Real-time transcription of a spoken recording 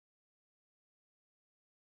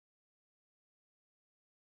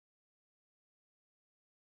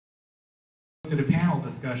hosted a panel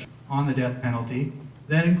discussion on the death penalty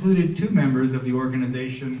that included 2 members of the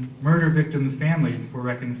organization Murder Victims' Families for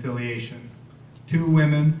Reconciliation, 2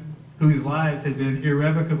 women whose lives had been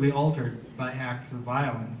irrevocably altered by acts of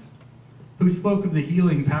violence, who spoke of the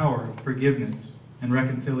healing power of forgiveness and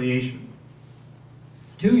reconciliation.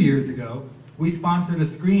 2 years ago, we sponsored a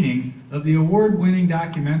screening of the award-winning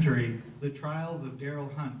documentary, The Trials of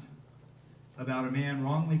Daryl Hunt, about a man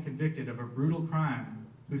wrongly convicted of a brutal crime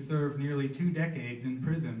who served nearly 2 decades in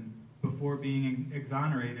prison before being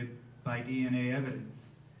exonerated by DNA evidence.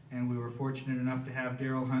 And we were fortunate enough to have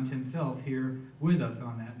Daryl Hunt himself here with us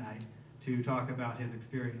on that night to talk about his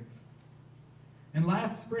experience. And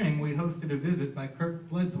last spring, we hosted a visit by Kirk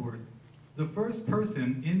Bloodsworth, the first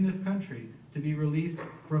person in this country to be released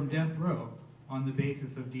from death row on the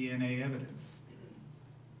basis of DNA evidence.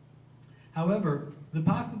 However, the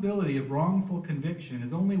possibility of wrongful conviction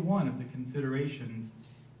is only one of the considerations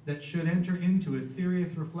that should enter into a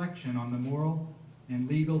serious reflection on the moral and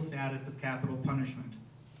legal status of capital punishment.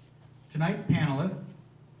 Tonight's panelists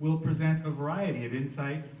will present a variety of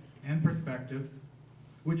insights and perspectives,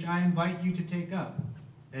 which I invite you to take up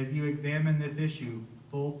as you examine this issue,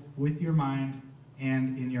 both with your mind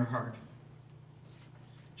and in your heart.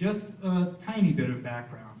 Just a tiny bit of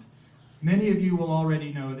background. Many of you will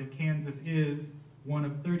already know that Kansas is one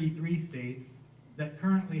of 33 states that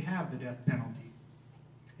currently have the death penalty.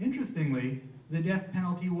 Interestingly, the death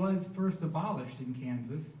penalty was first abolished in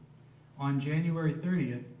Kansas on January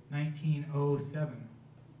 30th, 1907.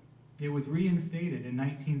 It was reinstated in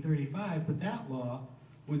 1935, but that law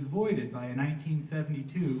was voided by a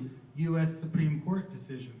 1972 U.S. Supreme Court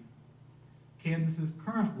decision. Kansas's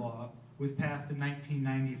current law was passed in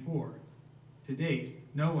 1994. To date,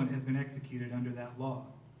 no one has been executed under that law.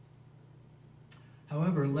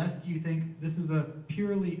 However, lest you think this is a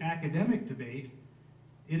purely academic debate,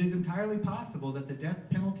 it is entirely possible that the death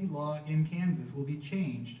penalty law in Kansas will be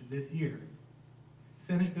changed this year.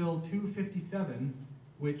 Senate Bill 257,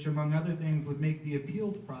 which among other things would make the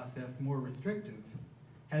appeals process more restrictive,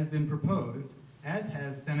 has been proposed, as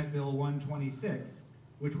has Senate Bill 126,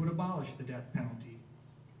 which would abolish the death penalty.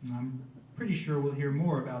 And I'm pretty sure we'll hear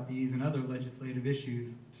more about these and other legislative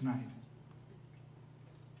issues tonight.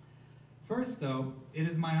 First, though, it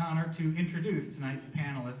is my honor to introduce tonight's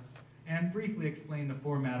panelists and briefly explain the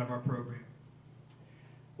format of our program.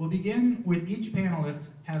 We'll begin with each panelist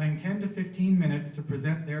having 10 to 15 minutes to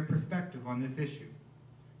present their perspective on this issue.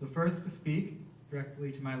 The first to speak,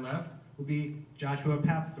 directly to my left, will be Joshua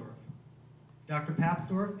Papsdorf. Dr.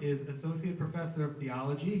 Papsdorf is Associate Professor of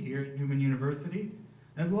Theology here at Newman University,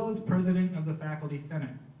 as well as President of the Faculty Senate.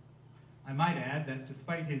 I might add that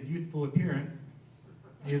despite his youthful appearance,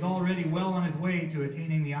 he is already well on his way to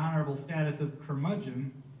attaining the honorable status of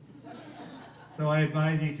curmudgeon, so I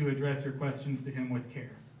advise you to address your questions to him with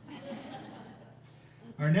care.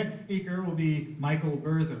 Our next speaker will be Michael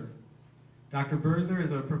Birzer. Dr. Birzer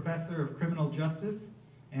is a professor of criminal justice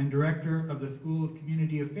and director of the School of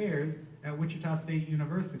Community Affairs at Wichita State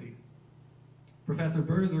University. Professor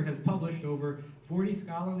Birzer has published over 40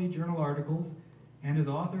 scholarly journal articles and has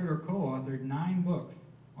authored or co-authored 9 books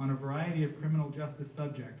on a variety of criminal justice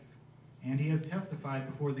subjects, and he has testified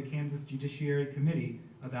before the Kansas Judiciary Committee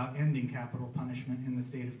about ending capital punishment in the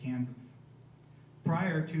state of Kansas.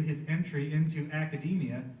 Prior to his entry into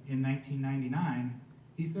academia in 1999,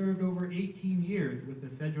 he served over 18 years with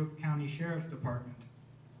the Sedgwick County Sheriff's Department,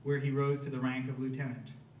 where he rose to the rank of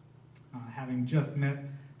lieutenant. Having just met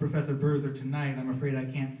Professor Birzer tonight, I'm afraid I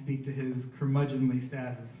can't speak to his curmudgeonly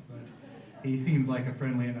status, but he seems like a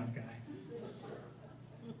friendly enough guy.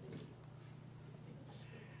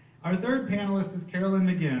 Our third panelist is Carolyn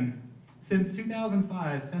McGinn. Since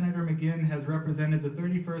 2005, Senator McGinn has represented the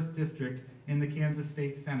 31st District in the Kansas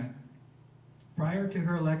State Senate. Prior to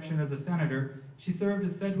her election as a senator, she served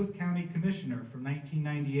as Sedgwick County Commissioner from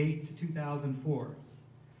 1998 to 2004.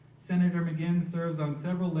 Senator McGinn serves on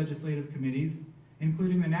several legislative committees,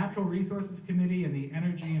 including the Natural Resources Committee and the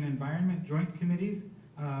Energy and Environment Joint Committees,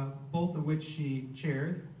 both of which she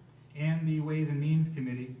chairs, and the Ways and Means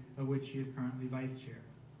Committee, of which she is currently vice chair.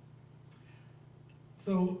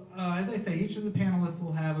 So, as I say, each of the panelists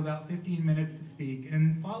will have about 15 minutes to speak,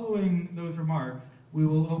 and following those remarks, we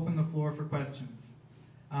will open the floor for questions.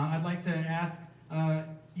 I'd like to ask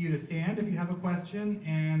you to stand if you have a question,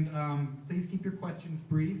 and please keep your questions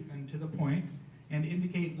brief and to the point, and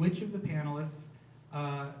indicate which of the panelists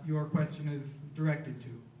your question is directed to.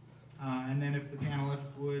 And then if the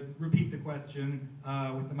panelists would repeat the question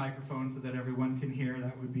with the microphone so that everyone can hear,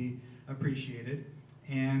 that would be appreciated.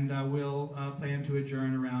 And we'll plan to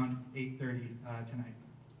adjourn around 8:30 tonight.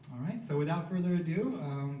 All right, so without further ado,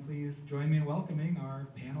 please join me in welcoming our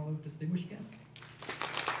panel of distinguished guests.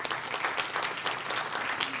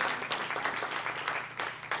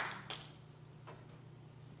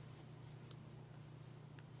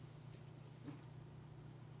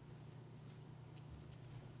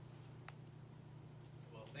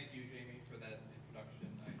 Well, thank you, Jamie, for that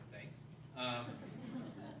introduction, I think. I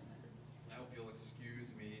hope you'll excuse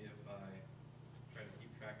me if I try to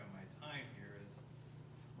keep track of my time here, as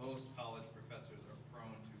most college professors are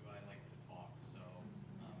prone to, I like to talk, so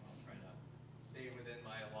I'll try to stay within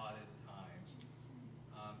my allotted time.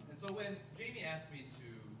 And so when Jamie asked me to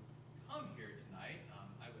come here tonight,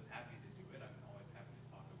 I was happy to do it. I'm always happy to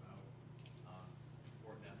talk about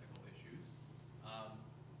important ethical issues.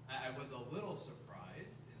 I was a little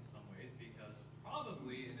surprised in some ways because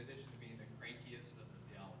probably, in addition to being the crankiest of the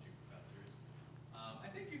theology professors, I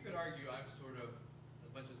think you could argue I'm sort of,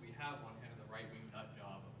 as much as we have one, kind of the right-wing nut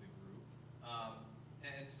job of the group.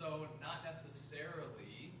 And so not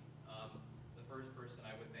necessarily the first person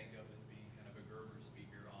I would think of as being kind of a Gerber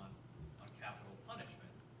speaker on capital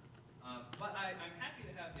punishment. But I'm happy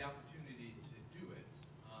to have the opportunity to do it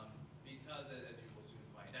because, as you will soon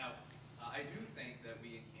find out, I do think that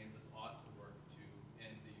we in Kansas ought to work to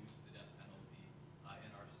end the use of the death penalty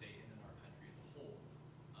in our state and in our country as a whole.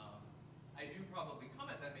 I do probably come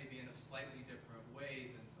at that maybe in a slightly different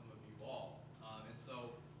way than some of you all. And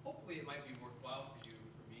so hopefully it might be worthwhile for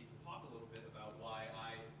me to talk a little bit about why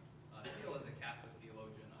I feel as a Catholic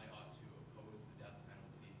theologian I ought to oppose the death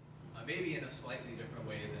penalty, maybe in a slightly different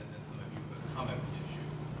way than some of you have come at the issue.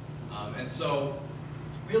 And so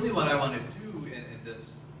really what I want to do in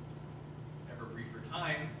this ever briefer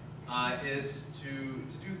time is to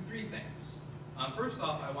do three things. First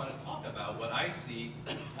off, I want to talk about what I see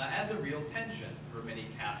as a real tension for many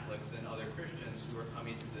Catholics and other Christians who are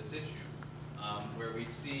coming to this issue, where we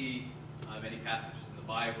see many passages in the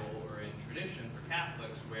Bible or in tradition for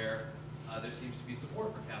Catholics where there seems to be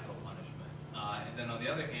support for capital punishment. And then on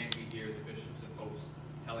the other hand, we hear the bishops and popes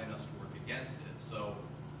telling us to work against it. So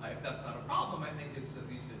if that's not a problem, I think it's at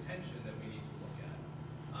least a tension that we need to look at.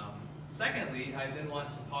 Secondly, I then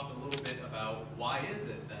want to talk a little bit about why is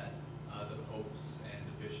it that the popes and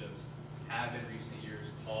the bishops have in recent years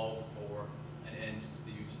called for an end to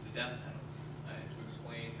the use of the death penalty, and to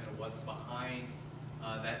explain kind of what's behind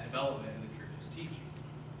that development in the church's teaching.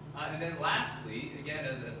 And then lastly, again,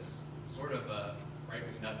 as sort of a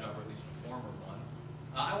right-wing nut job, or at least a former one,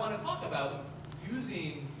 I want to talk about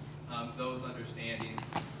using those understandings,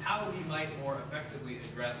 how we might more effectively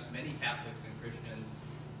address many Catholics and Christians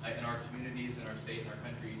in our communities, in our state, in our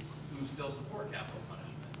country, who still support capital punishment.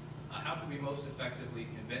 How can we most effectively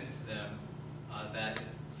convince them that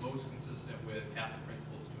it's most consistent with Catholic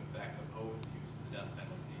principles to, in fact, oppose the use of the death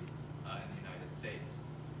penalty in the United States?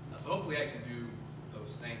 So hopefully I can do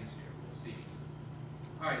those things here. We'll see.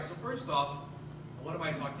 All right, so first off, what am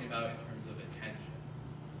I talking about in terms of attention?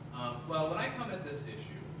 Well, when I come at this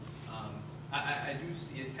issue, I do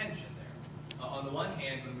see a tension there. On the one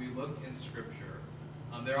hand, when we look in Scripture,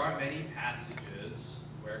 there are many passages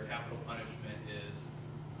where capital punishment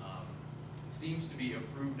seems to be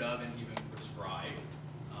approved of and even prescribed.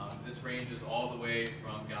 This ranges all the way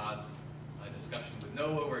from God's discussion with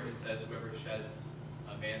Noah, where he says, whoever sheds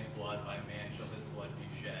a man's blood, by a man shall his blood be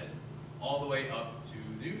shed, all the way up to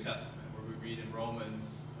the New Testament, where we read in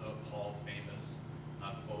Romans Paul's famous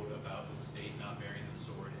quote about the state not bearing the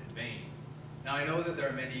sword in vain. Now, I know that there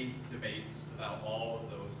are many debates about all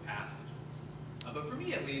of those passages, but for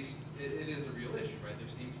me at least, it is a real issue, right?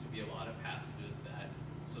 There seems to be a lot of passages that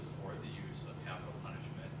support the use of capital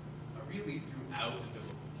punishment really throughout the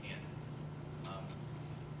biblical canon.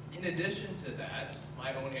 In addition to that,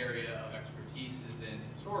 my own area of expertise is in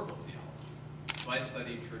historical theology. So I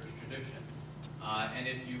study church tradition. And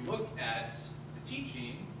if you look at the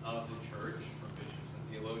teaching of the church from bishops and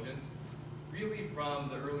theologians, really from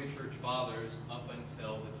the early church fathers up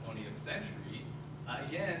until the 20th century,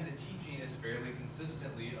 again, the teaching is fairly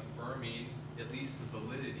consistently affirming at least the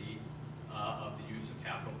validity of the use of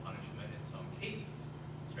capital punishment in some cases,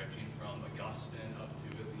 stretching from Augustine up to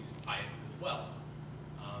at least Pius XII.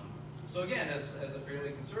 So again, as a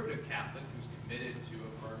fairly conservative Catholic who's committed to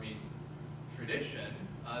affirming tradition,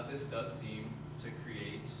 this does seem to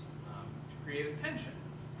create a tension.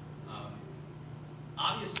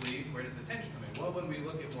 Obviously, where does the tension come in? Well, when we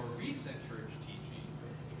look at more recent church teaching,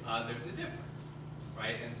 there's a difference,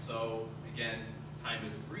 right? And so, again, time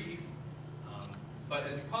is brief, but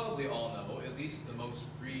as you probably all know, at least the most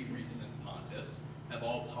three recent pontiffs have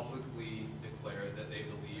all publicly declared that they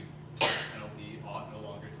believe the penalty ought no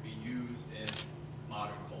longer to be used in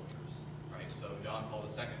modern cultures, right? So John Paul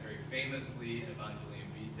II, famously,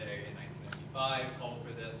 Evangelium Vitae in 1995 called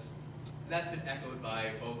for this. And that's been echoed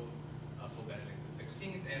by both Pope Benedict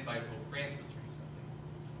XVI and by Pope Francis recently.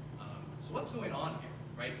 So what's going on here,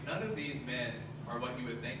 right? None of these men are what you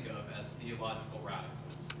would think of as theological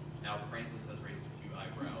radicals. Now, Francis has raised a few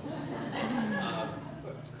eyebrows.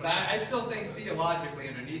 But I still think theologically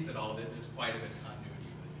underneath it all, there's quite a bit of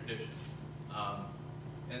continuity with the tradition.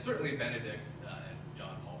 And certainly Benedict and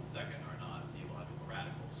John Paul II are not theological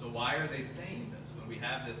radicals. So why are they saying this? When we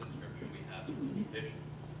have this in Scripture, we have this in tradition.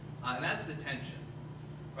 And that's the tension,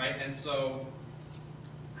 right? And so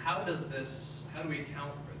how do we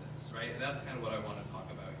account for this, right? And that's kind of what I want to talk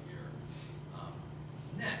about here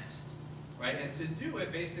next, right? And to do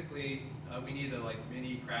it, basically, we need a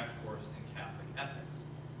mini crash course in Catholic ethics,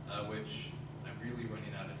 which I'm really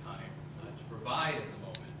running out of time to provide at the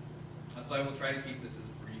moment. So I will try to keep this as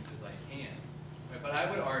brief as I can. Right? But I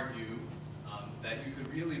would argue that you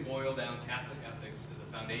could really boil down Catholic ethics to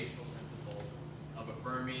the foundational principle of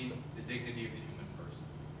affirming the dignity of the human person,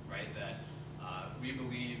 right? That we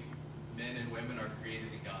believe men and women are created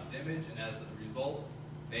in God's image, and as a result,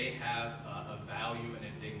 they have a value and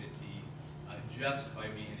a dignity just by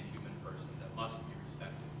being a human person that must be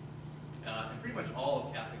respected. And pretty much all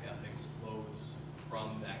of Catholic ethics flows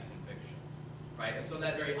from that conviction, right? And so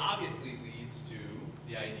that very obviously leads to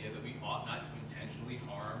the idea that we ought not to intentionally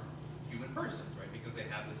harm human persons, right? Because they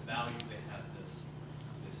have this value, they have this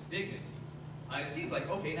dignity. And it seems like,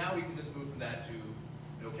 okay, now we can just move from that to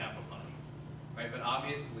no capital punishment, right? But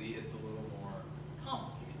obviously it's a little more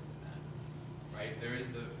complicated than that, right? There is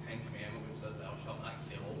the 10th commandment which says thou shalt not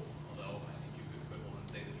kill, although I think you could quibble and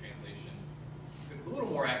say the translation could a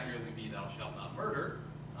little more accurately be thou shalt not murder.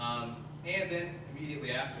 And then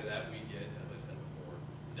immediately after that we get, as I said before,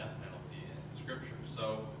 the death penalty in Scripture.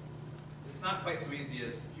 So it's not quite so easy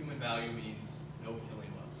as human value means no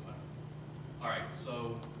killing whatsoever. All right,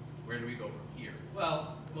 so where do we go from here?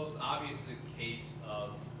 Well, the most obvious case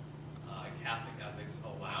of Catholic ethics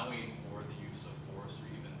allowing for the use of force or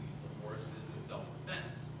even lethal force is in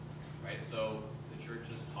self-defense, right? So the Church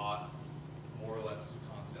has taught more or less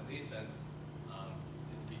constantly since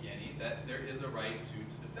its beginning that there is a right to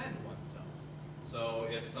defend oneself. So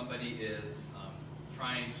if somebody is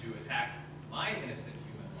trying to attack my innocent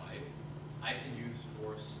human life, I can use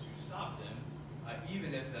force to stop them,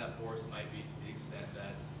 even if that force might be to the extent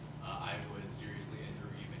that I would seriously injure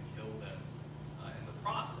or even kill them in the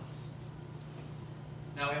process.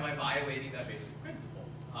 Now, am I violating that basic principle?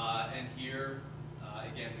 And here,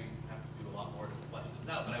 again, we have to do a lot more to flesh this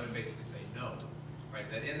out, but I would basically say no, right?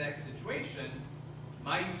 That in that situation,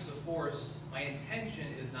 my use of force, my intention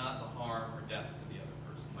is not the harm or death to the other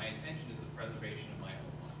person. My intention is the preservation of my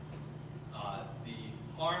own life. The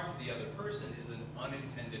harm to the other person is an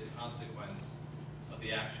unintended consequence of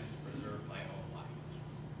the action to preserve my own life.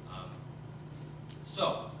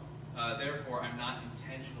 Therefore, I'm not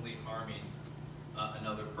intentionally harming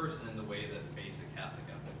another person in the way that basic Catholic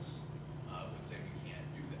ethics would say we can't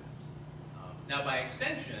do that. Now, by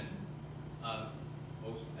extension,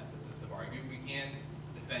 most ethicists have argued we can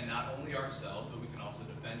defend not only ourselves, but we can also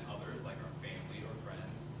defend others, like our family or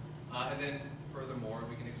friends. And then, furthermore,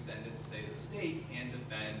 we can extend it to say the state can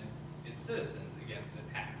defend its citizens against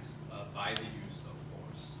attacks by the use of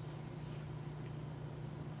force.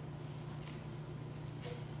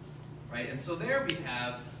 Right, and so there we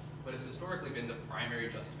have what has historically been the primary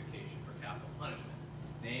justification for capital punishment,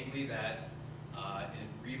 namely that in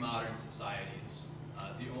pre-modern societies,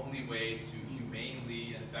 the only way to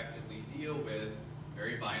humanely and effectively deal with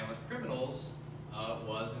very violent criminals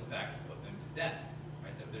was, in fact, to put them to death.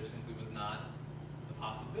 Right? That there simply was not the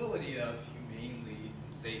possibility of humanely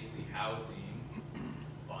and safely housing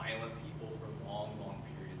violent people for long, long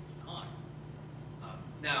periods of time.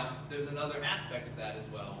 Now, there's another aspect of that as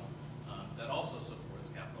well that also supports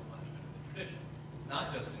capital punishment in the tradition. It's not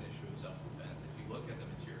just an issue of self-defense. If you look at the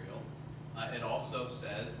material, it also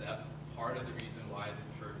says that part of the reason why the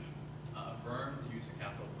Church affirmed the use of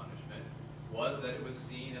capital punishment was that it was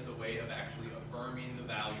seen as a way of actually affirming the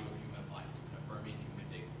value of human life and affirming human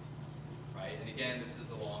dignity. Right? And again, this is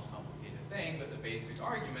a long, complicated thing, but the basic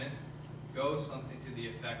argument goes something to the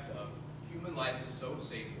effect of human life is so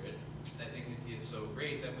sacred, that dignity is so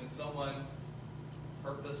great, that when someone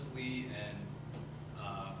purposely and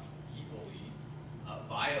evilly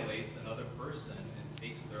violates another person and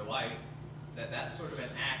takes their life, that sort of an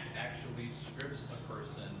act actually strips a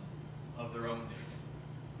person of their own dignity.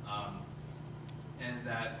 And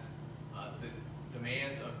that the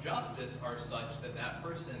demands of justice are such that that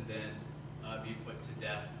person then be put to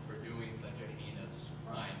death for doing such a heinous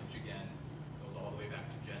crime, which again goes all the way back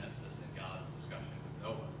to Genesis and God's discussion with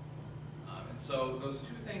Noah. those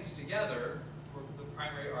two things together were the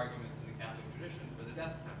primary arguments in the Catholic tradition for the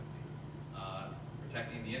death penalty,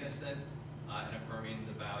 protecting the innocent and affirming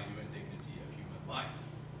the value and dignity of human life.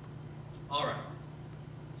 All right.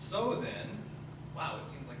 So then, wow, it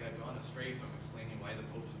seems like I've gone astray from explaining why the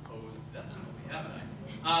popes opposed the death penalty, haven't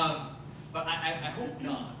I? But I hope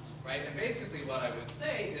not, right? And basically what I would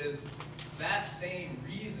say is that same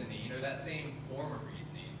reasoning, or that same form of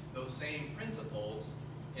reasoning, those same principles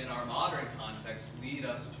in our modern context lead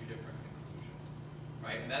us to different conclusions,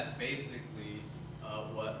 right? And that's basically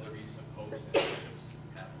what the recent popes and bishops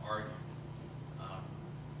have argued.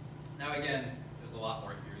 Now again, there's a lot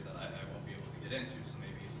more here that I won't be able to get into, so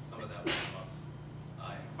maybe some of that will come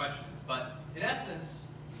up in questions. But in essence,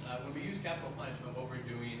 when we use capital punishment, what we're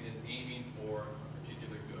doing is aiming for a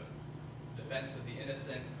particular good, defense of the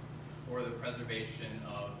innocent, or the preservation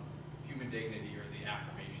of human dignity, or the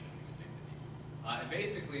affirmation of human dignity. And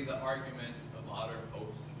basically, the argument of modern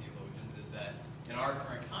popes and theologians is that in our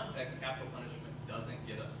current context, capital punishment doesn't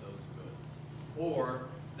get us those goods, or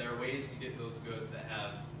there are ways to get those goods that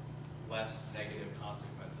have less negative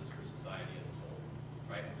consequences for society as a whole,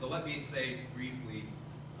 right? And so let me say briefly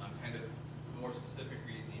kind of more specific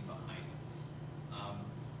reasoning behind it.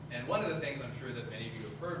 And one of the things I'm sure that many of you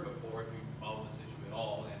have heard before, if you've followed this issue at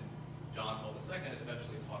all, and John Paul II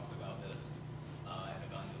especially talks about this in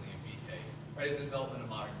Evangelium Vitae, right, is the development of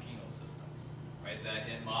modern penal systems, right?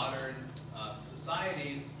 That in modern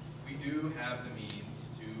societies, we do have the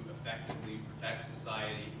means to effectively protect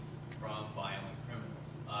society from violent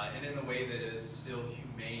criminals, and in a way that is still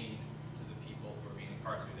humane to the people who are being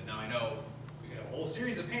incarcerated. Now I know we could have a whole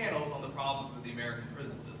series of panels on the problems with the American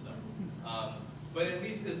prison system, but at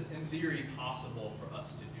least it's in theory possible for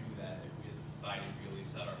us to do that if we as a society really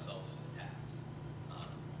set ourselves to the task.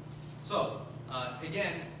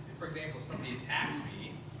 Again, if, for example, if somebody attacks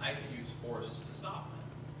me, I can use force to stop them.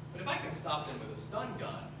 But if I can stop them with a stun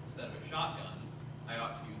gun instead of a shotgun, I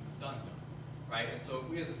ought to use the stun gun, right? And so if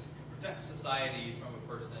we as a protect society from a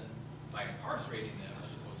person by incarcerating them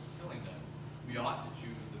as opposed to killing them, we ought to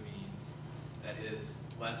choose the means that is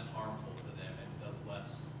less harmful to them and does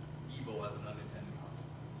less evil as an unintended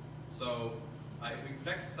consequence. So if we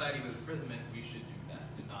protect society with imprisonment, we should do that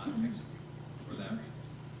and not execute for that reason.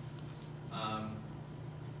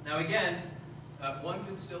 Now again, one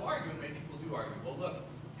could still argue, and many people do argue, well look,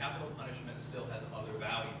 capital punishment still has other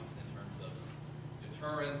values in terms of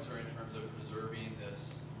deterrence or in terms of preserving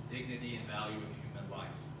this dignity and value of human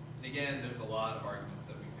life. And again, there's a lot of arguments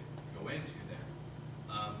that we could go into there.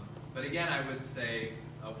 But again, I would say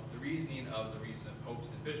the reasoning of the recent popes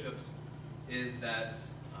and bishops is that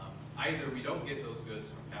either we don't get those goods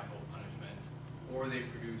from capital punishment, or they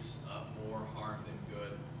produce more harm than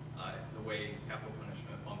good the way capital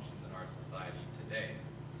punishment functions in our society today.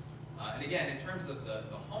 And again, in terms of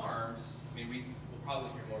the harms, I mean, we'll probably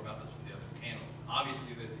hear more about this from the other panels.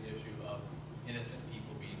 Obviously, there's the issue of innocent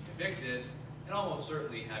people being convicted, and almost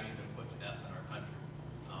certainly having been put to death in our country.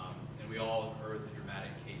 And we all have heard the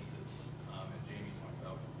dramatic cases, and Jamie talked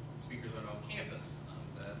about speakers on our own campus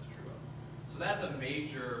that's true of. So that's a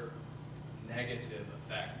major negative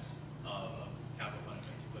effect of capital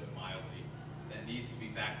punishment, to put it mildly, that needs to be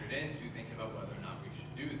factored into thinking about whether or not we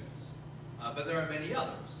should do this. But there are many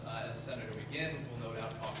others. As Senator McGinn will no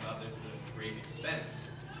doubt talk about, there's the great expense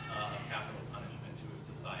of capital punishment to a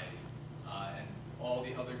society, and all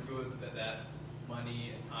the other goods that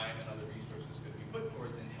money and time and other resources could be put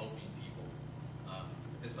towards in helping people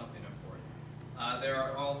is something important. There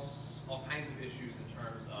are all kinds of issues in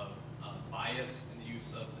terms of bias in the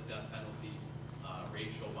use of the death penalty,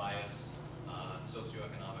 racial bias,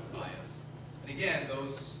 socioeconomic bias. And again,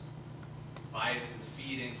 those biases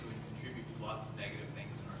feed into and contribute to lots of negative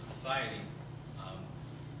things in our society,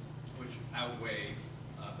 which outweigh,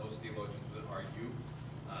 most theologians would argue,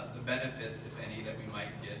 the benefits, if any, that we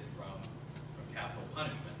might get from capital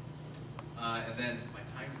punishment. And then my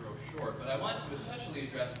time grows short, but I want to especially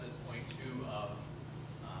address this point too of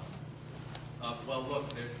well, look,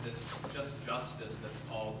 there's this just justice that's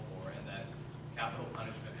called for, and that capital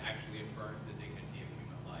punishment actually affirms the dignity of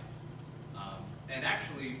human life. And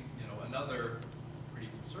actually, you know, another pretty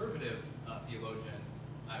conservative theologian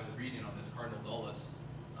I was reading on this, Cardinal Dulles,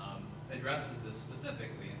 addresses this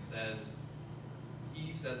specifically and says,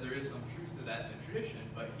 he says there is some truth to that in the tradition,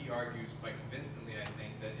 but he argues quite convincingly, I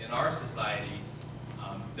think, that in our society,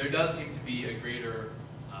 there does seem to be a greater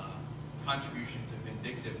contribution to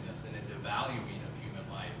vindictiveness and a devaluing of human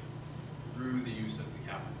life through the use of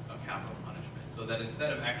capital punishment. So that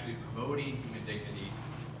instead of actually promoting human dignity,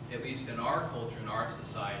 at least in our culture, in our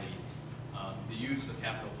society, the use of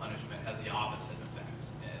capital punishment has the opposite effect.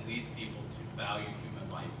 And and leads people to value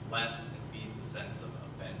human life less and feeds a sense of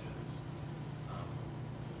vengeance.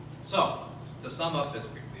 So, to sum up as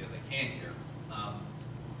quickly as I can here,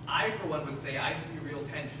 I, for one, would say I see real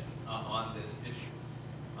tension on this issue.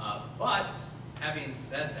 But, having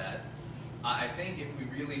said that, I think if we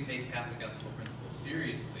really take Catholic ethical principles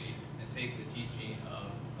seriously and take the teaching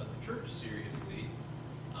of the Church seriously,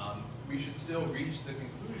 we should still reach the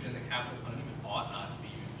conclusion that capital punishment ought not to be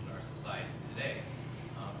used in our society today.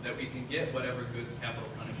 That we can get whatever goods capital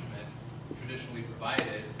punishment traditionally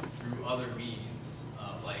provided through other means,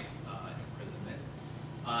 like imprisonment.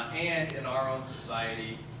 And in our own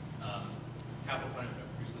society, capital punishment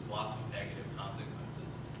produces lots of negative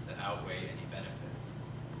consequences that outweigh any benefits.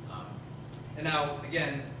 And now,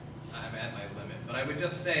 again, I'm at my limit, but I would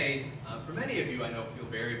just say, for many of you I know feel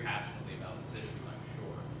very passionately about this issue, I'm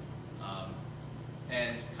sure.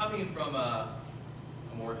 And coming from a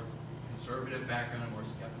more conservative background, a more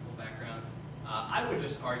skeptical background, I would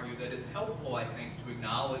just argue that it's helpful, I think, to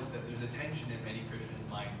acknowledge that there's a tension in many Christians'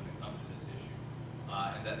 minds when it comes to this issue,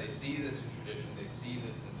 and that they see this in tradition, they see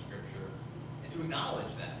this in Scripture, and to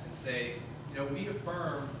acknowledge that and say, you know, we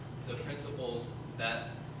affirm the principles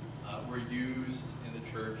that were used in the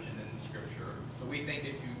Church and in the Scripture, but we think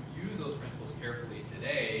if you use those principles carefully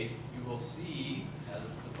today, you will see, as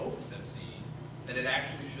the popes have seen, that it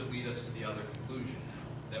actually should lead us to the other conclusion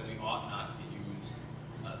now, that we ought not to use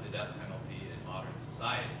the death penalty in modern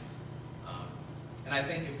societies. And I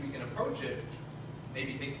think if we can approach it,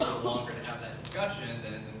 maybe it takes a little longer to have that discussion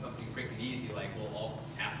than something quick and easy like, well, all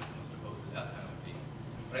Catholics must oppose the death penalty.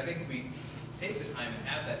 But I think if we take the time and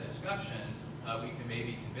have that discussion, we can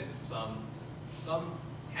maybe convince some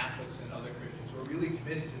Catholics and other Christians who are really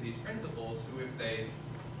committed to these principles, who, if they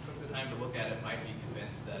took the time to look at it, might be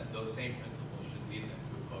convinced that those same principles should lead them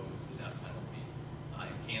to oppose the death penalty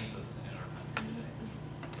in Kansas and in our country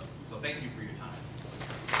today. So thank you for your time.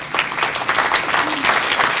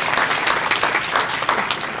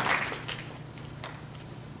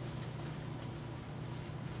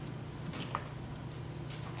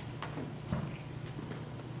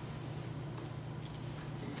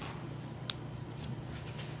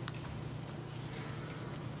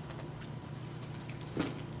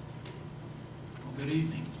 Good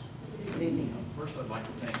evening. Good evening. First, I'd like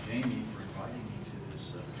to thank Jamie for inviting me to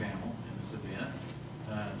this panel and this event.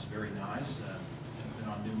 It's very nice. I've been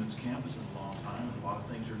on Newman's campus in a long time, and a lot of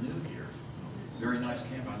things are new here. Very nice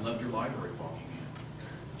campus. I loved your library walking in.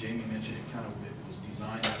 Jamie mentioned it was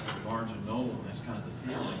designed after Barnes & Noble, and that's kind of the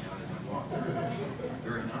feeling I got as I walked through it. So,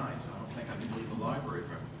 very nice. I don't think I can leave the library if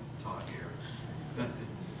I'm taught here.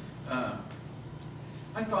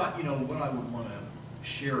 I thought, what I would want to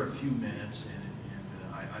share a few minutes, and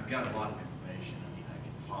I've got a lot of information. I mean, I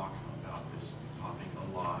can talk about this topic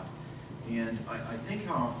a lot. And I think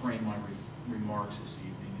how I'll frame my remarks this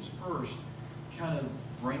evening is first, kind of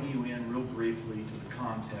bring you in real briefly to the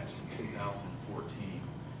context of 2014.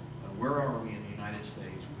 Where are we in the United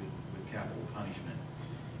States with capital punishment?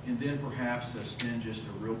 And then perhaps spend just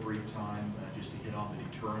a real brief time just to hit on the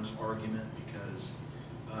deterrence argument, because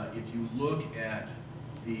if you look at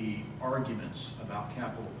the arguments about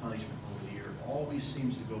capital punishment over the years, always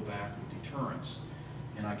seems to go back with deterrence.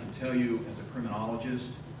 And I can tell you, as a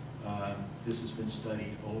criminologist, this has been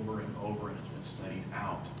studied over and over, and it's been studied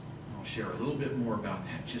out. And I'll share a little bit more about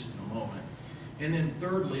that just in a moment. And then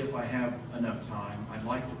thirdly, if I have enough time, I'd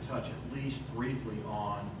like to touch at least briefly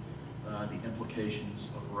on the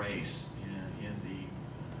implications of race in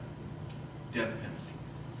the death penalty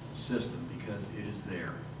system, because it is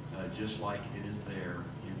there, just like it is there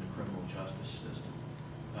in the criminal justice system.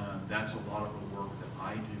 That's a lot of the work that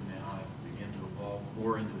I do now. I begin to evolve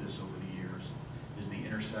more into this over the years, is the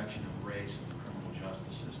intersection of race and the criminal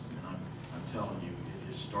justice system. And I'm telling you,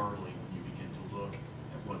 it is startling when you begin to look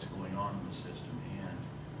at what's going on in the system and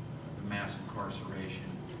the mass incarceration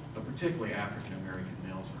of particularly African-American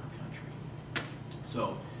males in our country.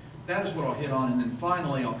 So that is what I'll hit on. And then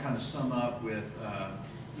finally, I'll kind of sum up with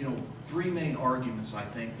three main arguments, I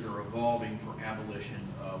think, that are evolving for abolition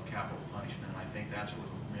of capital punishment. And I think that's where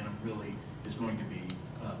the momentum really is going to be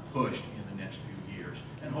pushed in the next few years,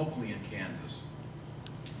 and hopefully in Kansas.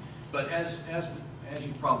 But as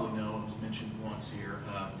you probably know, it was mentioned once here,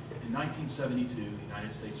 in 1972, the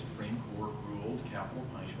United States Supreme Court ruled capital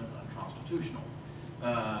punishment unconstitutional.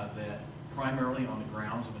 That primarily on the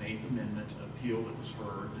grounds of an Eighth Amendment appeal that was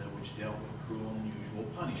heard, which dealt with cruel and unusual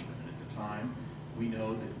punishment. And at the time, we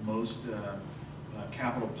know that most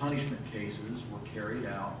capital punishment cases were carried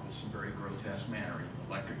out with some very grotesque manner.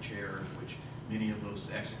 Electric chairs, which many of those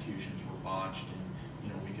executions were botched,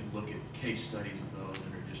 and we can look at case studies of those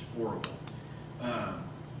that are just horrible.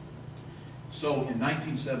 So in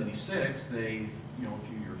 1976, they, you know, a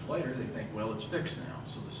few years later, they think, well, it's fixed now.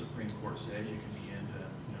 So the Supreme Court says you can begin to,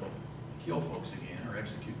 you know, kill folks again or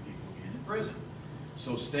execute people again in prison.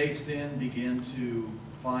 So states then begin to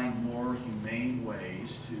find more humane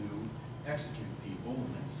ways to execute people,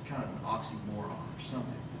 and that's kind of an oxymoron or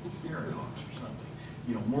something, paradox or something.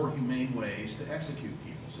 You know, more humane ways to execute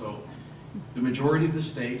people. So the majority of the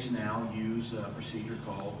states now use a procedure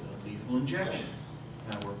called lethal injection,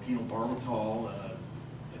 where phenobarbital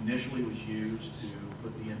initially was used to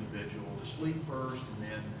put the individual to sleep first,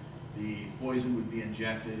 and then the poison would be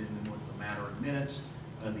injected, and then within a matter of minutes,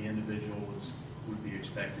 the individual would be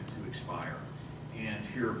expected to expire. And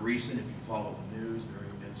here of recent, if you follow the news, there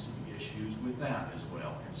have been some issues with that as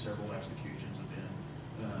well, and several executions have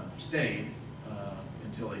been stayed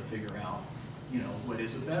until they figure out, you know, what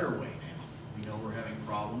is a better way now. We know we're having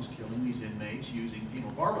problems killing these inmates using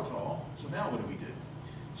phenobarbital, so now what do we do?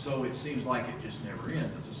 So it seems like it just never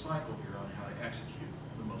ends. It's a cycle here on how to execute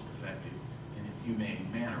the most effective and humane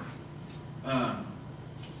manner.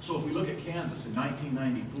 So if we look at Kansas in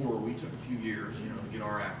 1994, we took a few years, you know, to get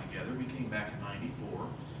our act together. We came back in '94,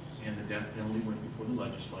 and the death penalty went before the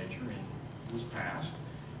legislature and was passed,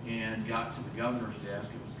 and got to the governor's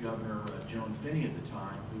desk. It was Governor Joan Finney at the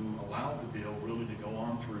time who allowed the bill really to go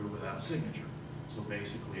on through without a signature. So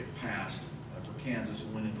basically, it passed for Kansas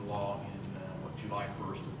and went into law in July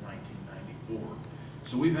 1st of 1994.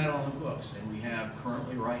 So we've had it on the books, and we have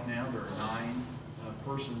currently, right now, there are 9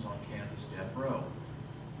 persons on Kansas death row.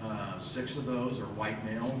 6 of those are white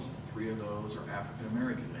males, and 3 of those are African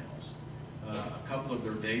American males. A couple of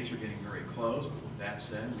their dates are getting very close, but with that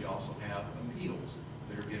said, we also have appeals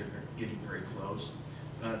that are getting very close.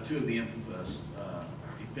 2 of the infamous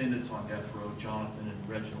defendants on death row, Jonathan and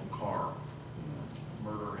Reginald Carr.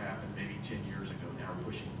 Murder happened maybe 10 years ago, now we're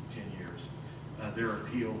pushing 10 years. Their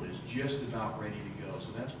appeal is just about ready to go,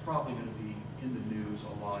 so that's probably going to be in the news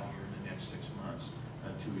a lot here in the next 6 months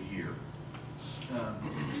to a year.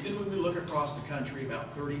 Then when we look across the country,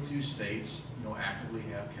 about 32 states, you know, actively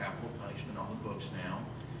have capital punishment on the books now.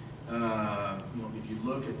 You know, if you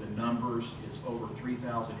look at the numbers, it's over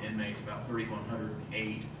 3,000 inmates, about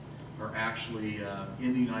 3,108 are actually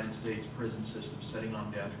in the United States prison system sitting on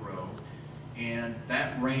death row. And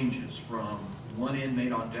that ranges from 1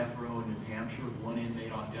 inmate on death row in New Hampshire, 1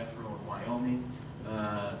 inmate on death row in Wyoming,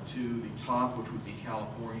 to the top, which would be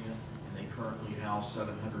California, and they currently house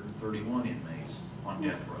 731 inmates on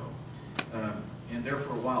death row. And there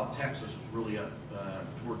for a while, Texas was really up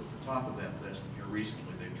towards the top of that list, and here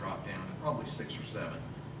recently they've dropped down to probably 6 or 7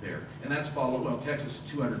 there. And that's followed, well, Texas,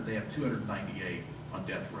 they have 298 on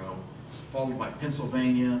death row, followed by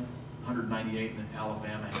Pennsylvania, 198, and then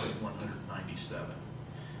Alabama has 197.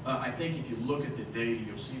 I think if you look at the data,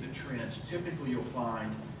 you'll see the trends. Typically, you'll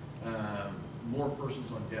find more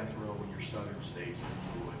persons on death row in your southern states than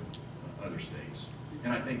you would other states.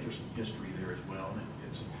 And I think there's some history there as well, and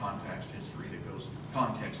it's some context history that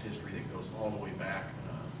goes all the way back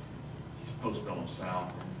to post-bellum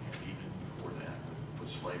South and even before that with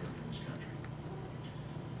slavery in this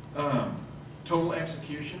country. Total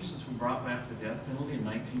executions, since we brought back the death penalty in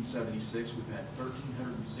 1976, we've had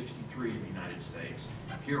 1,363 in the United States.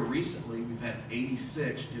 Here recently, we've had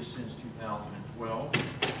 86 just since 2012.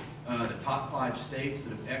 The top 5 states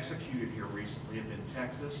that have executed here recently have been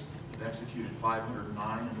Texas, they've executed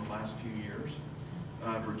 509 in the last few years.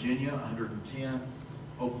 Virginia, 110,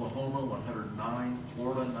 Oklahoma, 109,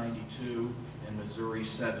 Florida, 92, and Missouri,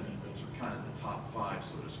 70. Those are kind of the top 5,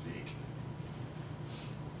 so to speak.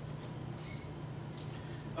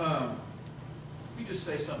 Let me just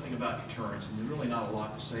say something about deterrence, and there's really not a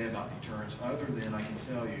lot to say about deterrence other than I can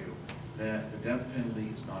tell you that the death penalty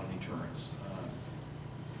is not a deterrence.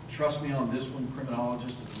 Trust me on this one,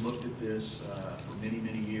 criminologists have looked at this for many,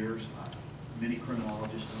 many years. Many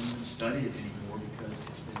criminologists don't even study it anymore because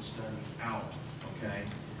it's been studied out, okay?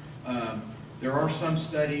 There are some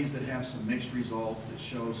studies that have some mixed results that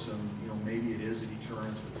show some, you know, maybe it is a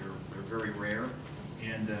deterrence, but they're very rare.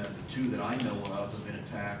 And the 2 that I know of have been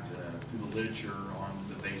attacked through the literature on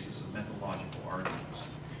the basis of methodological arguments.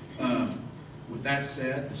 With that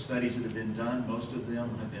said, the studies that have been done, most of them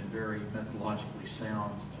have been very methodologically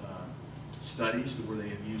sound studies where they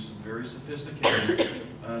have used some very sophisticated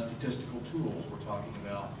statistical tools. We're talking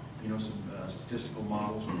about, you know, some statistical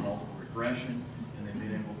models with multiple regression, and they've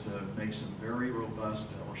been able to make some very robust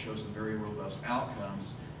or show some very robust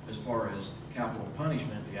outcomes as far as capital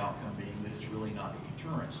punishment, the outcome being that it's really not a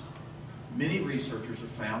deterrence. Many researchers have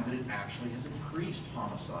found that it actually has increased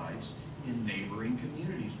homicides in neighboring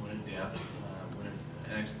communities when a death, when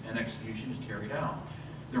an execution is carried out.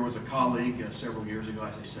 There was a colleague several years ago,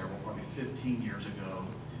 I say several, probably 15 years ago,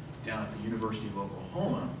 down at the University of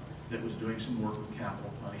Oklahoma that was doing some work with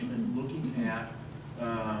capital punishment, looking at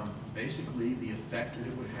basically the effect that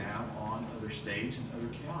it would have on other states and other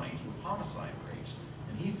counties with homicide rates.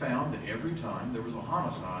 And he found that every time there was a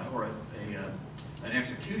homicide or an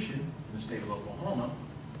execution in the state of Oklahoma,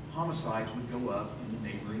 homicides would go up in the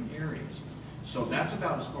neighboring areas. So that's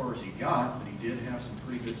about as far as he got, but he did have some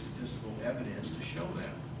pretty good statistical evidence to show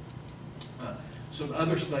that. Some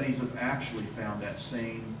other studies have actually found that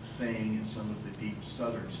same thing in some of the deep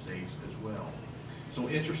southern states as well. So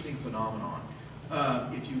interesting phenomenon.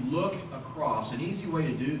 If you look across, an easy way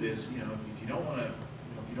to do this, if you don't want to,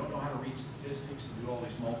 if you don't know how to read statistics and do all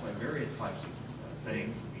these multivariate types of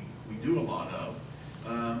things that we do a lot of,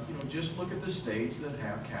 just look at the states that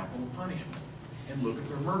have capital punishment and look at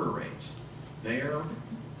their murder rates. Their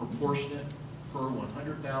proportionate per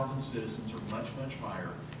 100,000 citizens are much, much higher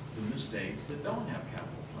than the states that don't have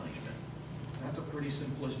capital punishment. That's a pretty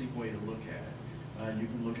simplistic way to look at it. You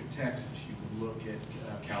can look at Texas, you can look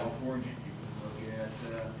at California, you can look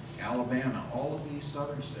at Alabama, all of these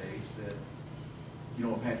southern states that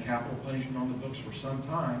have had capital punishment on the books for some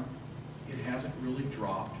time. It hasn't really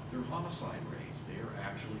dropped their homicide rates. They are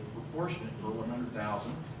actually proportionate per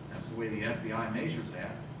 100,000. That's the way the FBI measures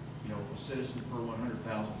that. Citizens per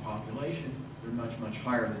 100,000 population, they're much, much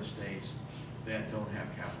higher than states that don't have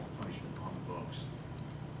capital punishment on the books.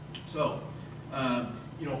 So,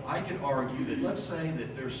 I could argue that, let's say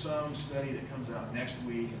that there's some study that comes out next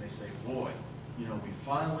week and they say, boy, we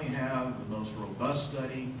finally have the most robust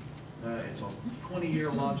study. It's a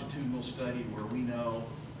 20-year longitudinal study where we know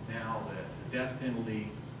now that the death penalty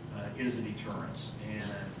is a deterrence.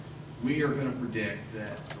 And we are going to predict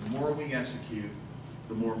that the more we execute,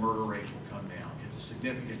 the more murder rates will come down. It's a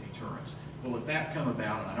significant deterrence. Well, if that come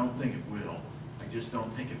about, and I don't think it will, I just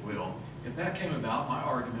don't think it will, if that came about, my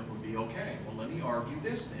argument would be, okay, well, let me argue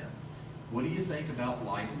this then. What do you think about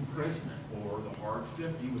life imprisonment or the hard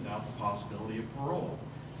 50 without the possibility of parole?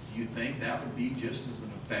 Do you think that would be just as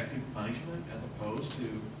an effective punishment as opposed to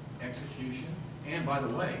execution? And by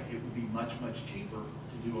the way, it would be much, much cheaper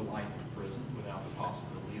to do a life in prison without the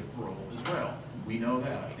possibility of parole as well. We know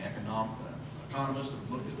that. I mean, economists have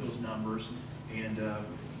looked at those numbers, and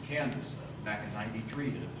Kansas, back in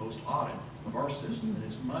 '93, did a post-audit of our system, and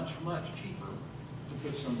it's much, much cheaper to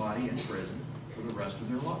put somebody in prison for the rest of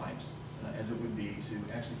their lives as it would be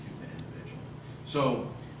to execute an individual. So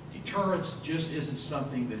deterrence just isn't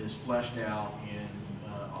something that is fleshed out in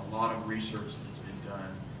a lot of research that's been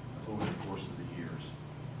done over the course of the years.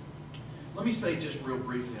 Let me say just real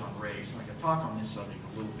briefly on race, and I can talk on this subject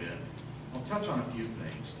a little bit. I'll touch on a few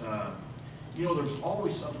things. There's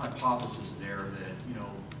always some hypothesis there that,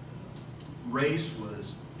 race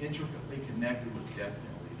was intricately connected with the death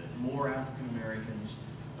penalty, that more African Americans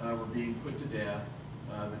were being put to death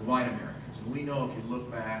than white Americans. And we know if you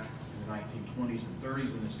look back in the 1920s and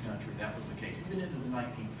 30s in this country, that was the case. Even into the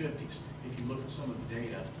 1950s, if you look at some of the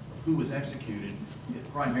data of who was executed,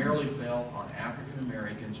 it primarily fell on African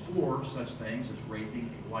Americans for such things as raping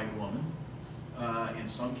a white woman. In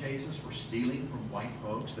some cases, for stealing from white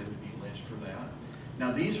folks, they would be lynched for that.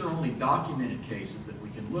 Now, these are only documented cases that we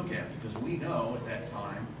can look at because we know at that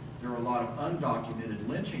time there are a lot of undocumented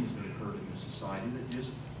lynchings that occurred in this society that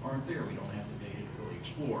just aren't there. We don't have the data to really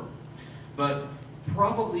explore. But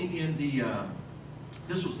probably in the,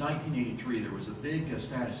 this was 1983, there was a big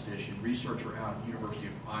statistician, researcher out of the University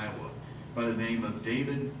of Iowa by the name of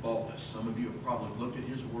David Baltus. Some of you have probably looked at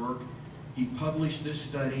his work. He published this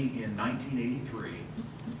study in 1983,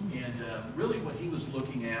 and really what he was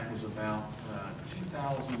looking at was about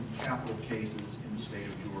 2,000 capital cases in the state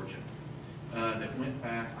of Georgia that went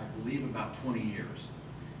back, I believe, about 20 years.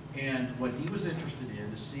 And what he was interested in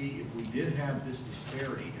to see if we did have this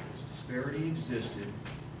disparity, if this disparity existed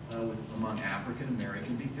among African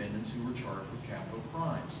American defendants who were charged with capital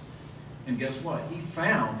crimes. And guess what? He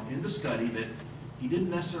found in the study that he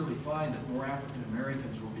didn't necessarily find that more African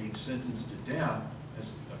Americans were being sentenced to death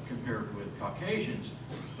as compared with Caucasians,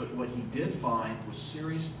 but what he did find was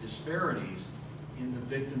serious disparities in the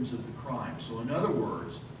victims of the crime. So in other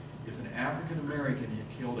words, if an African American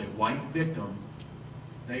had killed a white victim,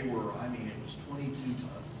 they were, it was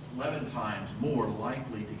 11 times more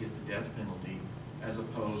likely to get the death penalty as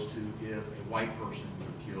opposed to if a white person would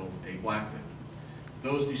have killed a black victim.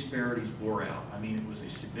 Those disparities bore out. It was a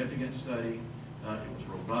significant study. It was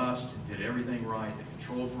robust, it did everything right, it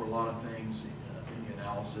controlled for a lot of things in the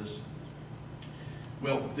analysis.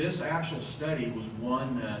 Well, this actual study was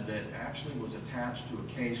one that actually was attached to a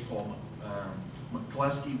case called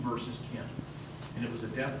McCleskey versus Kent. and it was a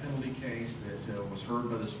death penalty case that was heard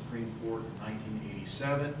by the Supreme Court in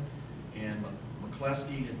 1987, and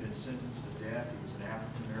McCleskey had been sentenced to death. He was an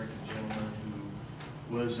African-American gentleman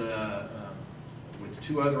who was with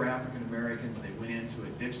two other African-Americans. They went into a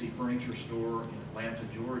Dixie furniture store in Atlanta,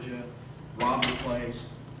 Georgia, robbed the place.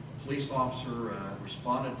 A police officer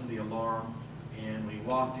responded to the alarm, and when he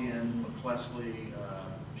walked in, McCleskey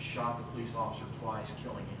shot the police officer twice,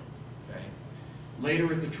 killing him. Okay.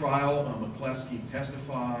 Later at the trial, McCleskey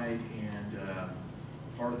testified, and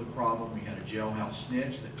part of the problem, we had a jailhouse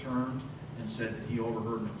snitch that turned and said that he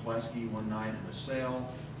overheard McCleskey one night in the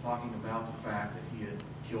cell talking about the fact that he had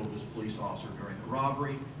killed this police officer during the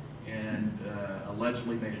robbery, and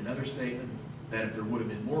allegedly made another statement that if there would have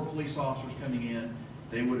been more police officers coming in,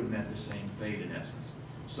 they would have met the same fate in essence.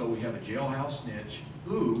 So we have a jailhouse snitch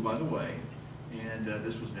who, by the way, and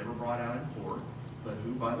this was never brought out in court, but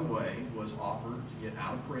who, by the way, was offered to get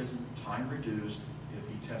out of prison, time reduced, if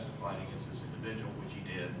he testified against this individual, which he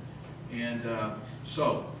did. And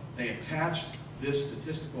so they attached this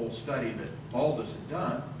statistical study that Baldus had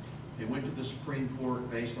done. They went to the Supreme Court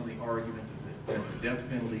based on the argument that the death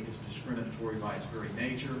penalty is discriminatory by its very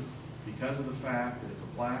nature because of the fact that if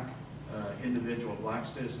a black individual, a black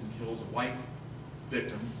citizen, kills a white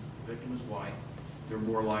victim, the victim is white, they're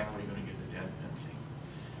more likely going to get the death penalty.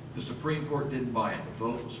 The Supreme Court didn't buy it. The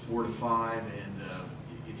vote was 4-5, and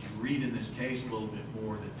if you read in this case a little bit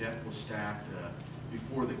more, the deck was stacked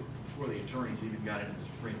before the attorneys even got into the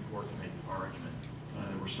Supreme Court to make the argument.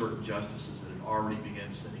 There were certain justices that had already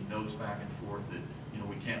begun sending notes back and forth that, you know,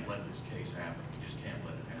 we can't let this case happen. We just can't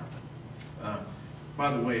let it happen.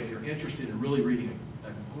 By the way, if you're interested in really reading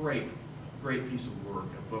a great piece of work,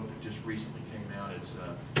 a book that just recently came out, it's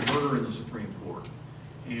Murder in the Supreme Court.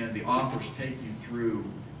 And the authors take you through,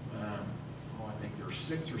 I think there are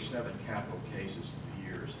 6 or 7 capital cases through the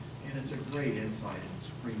years. And it's a great insight into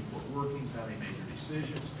Supreme Court workings, how they made their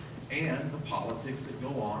decisions, and the politics that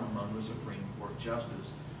go on among the Supreme Court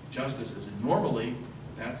justices. And normally,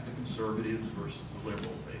 that's the conservatives versus the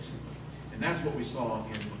liberals, basically. And that's what we saw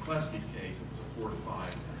in McCleskey's case. It was a 4-5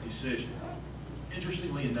 decision.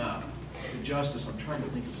 Interestingly enough, the justice, I'm trying to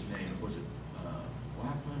think of his name, was it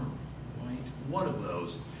Blackman or White? One of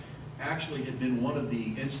those actually had been one of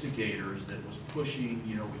the instigators that was pushing,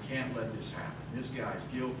 you know, we can't let this happen. This guy's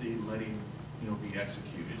guilty, let him, you know, be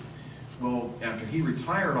executed. Well, after he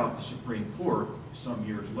retired off the Supreme Court some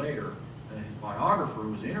years later, his biographer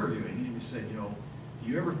was interviewing him, and he said, you know,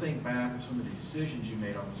 do you ever think back of some of the decisions you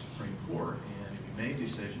made on the Supreme Court? And if you made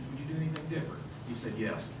decisions, would you do anything different? He said,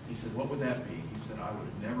 yes. He said, what would that be? He said, I would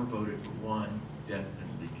have never voted for one death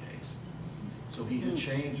penalty case. So he had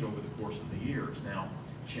changed over the course of the years. Now,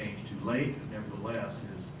 changed too late, but nevertheless,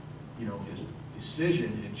 his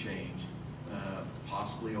decision had changed,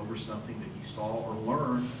 possibly over something that he saw or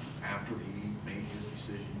learned after he made his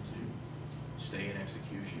decision to stay in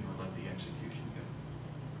execution or let the execution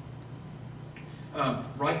go.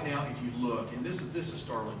 Right now, if you look, and this is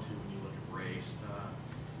startling too when you look at race,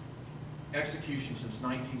 execution since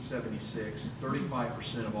 1976,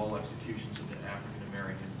 35% of all executions have been African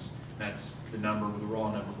Americans. That's the number, the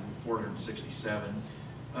raw number, 467.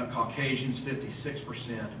 Caucasians,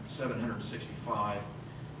 56%, 765.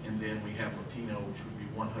 And then we have Latino, which would be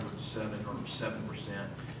 107 or 7%.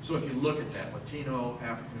 So if you look at that, Latino,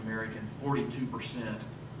 African American, 42%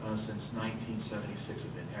 since 1976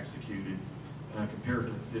 have been executed, compared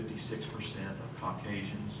to the 56% of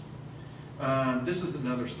Caucasians. This is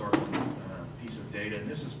another startling piece of data, and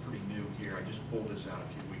this is pretty new here. I just pulled this out a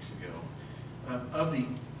few weeks ago.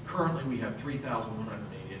 Currently we have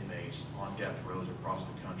 3,108 inmates on death rows across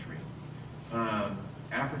the country.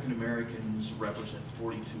 African Americans represent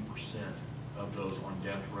 42% of those on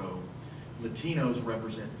death row. Latinos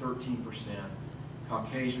represent 13%.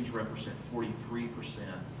 Caucasians represent 43%.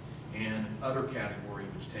 And other category,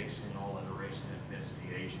 which takes in all other race and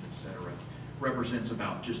ethnicity, Asian, etc., represents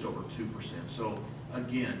about just over 2%. So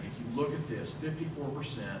again, if you look at this,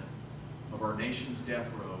 54% of our nation's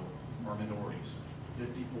death row are minorities.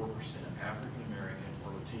 54% African American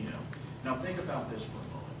or Latino. Now think about this for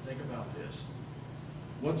a moment. Think about this.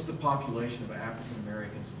 What's the population of African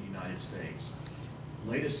Americans in the United States?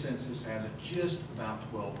 The latest census has it just about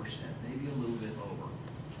 12%, maybe a little bit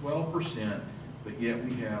over. 12%, but yet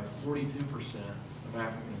we have 42% of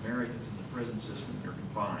African Americans in the prison system that are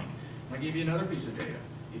confined. I'll give you another piece of data.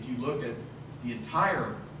 If you look at the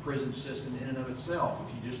entire prison system in and of itself,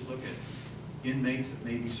 if you just look at inmates that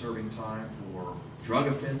may be serving time for drug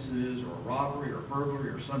offenses or robbery or burglary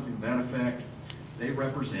or something to that effect, they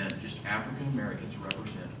represent, just African Americans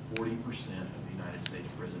represent 40% of the United States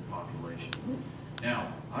prison population.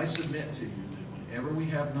 Now, I submit to you that when whenever we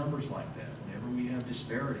have numbers like that, whenever we have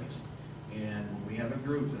disparities, and when we have a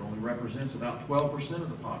group that only represents about 12% of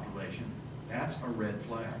the population, that's a red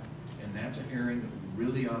flag. And that's an area that we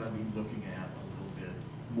really ought to be looking at a little bit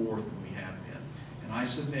more than we have been. And I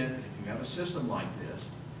submit that if you have a system like this,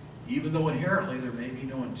 even though inherently there may be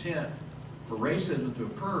no intent for racism to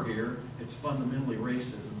occur here, it's fundamentally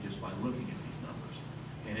racism just by looking at these numbers.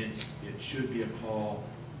 And it should be a call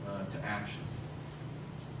to action.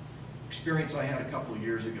 Experience I had a couple of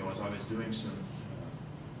years ago as I was doing some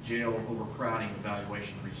jail overcrowding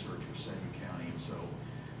evaluation research for Seneca County. And so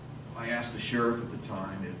I asked the sheriff at the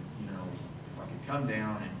time if I could come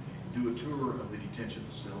down and do a tour of the detention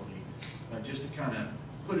facility just to kind of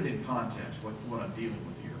put it in context, what I'm dealing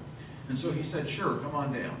with here. And so he said, sure, come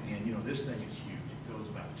on down. And this thing is huge. It goes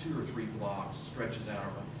about 2 or 3 blocks, stretches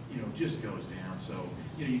out, just goes down. So,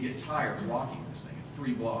 you get tired walking this thing. It's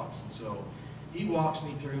 3 blocks. And so he walks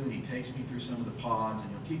me through and he takes me through some of the pods.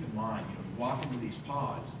 And keep in mind, you walk into these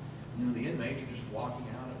pods, the inmates are just walking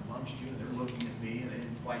out amongst you and they're looking at me and they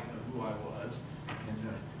didn't quite know who I was. And,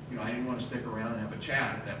 I didn't want to stick around and have a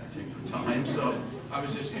chat at that particular time. So I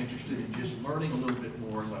was just interested in just learning a little bit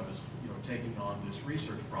more as I was, taking on this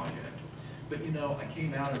research project. But, I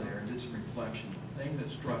came out of there and did some reflection. The thing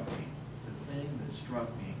that struck me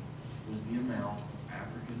was the amount of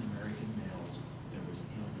African-American males that was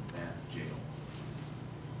in that jail.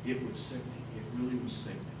 It was sickening. It really was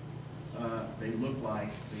sickening. They looked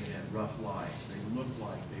like they had rough lives. They looked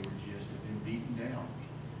like they were just been beaten down.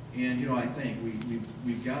 And, I think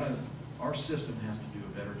we've got to, our system has to do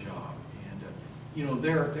a better job. And,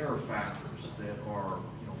 there are factors that are,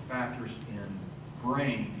 factors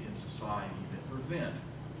ingrained in society that prevent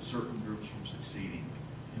certain groups from succeeding.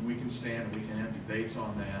 And we can stand and we can have debates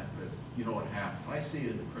on that, but you know what happens. I see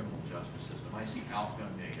it in the criminal justice system. I see outcome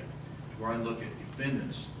data where I look at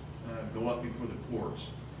defendants go up before the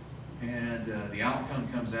courts, and the outcome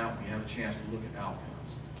comes out, we have a chance to look at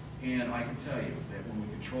outcomes. And I can tell you that when we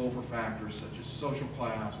control for factors such as social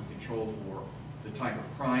class, we control for the type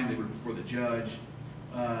of crime they were before the judge,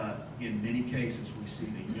 in many cases we see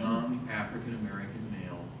the young African-American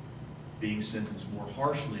male being sentenced more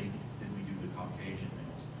harshly than we do the Caucasian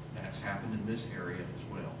males. That's happened in this area as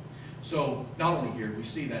well. So not only here, we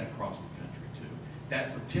see that across the country too.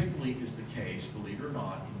 That particularly is the case, believe it or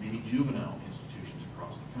not, in many juvenile institutions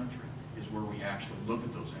across the country, is where we actually look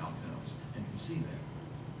at those outcomes and can see that.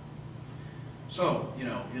 So,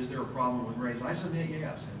 is there a problem with race? I submit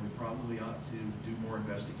yes, and we probably ought to do more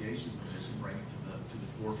investigations on this and bring it to the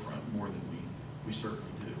forefront more than we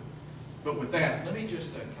certainly do. But with that, let me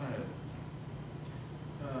just kind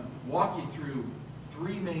of walk you through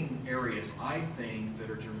 3 main areas I think that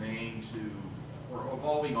are germane to, or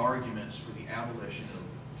evolving arguments for the abolition of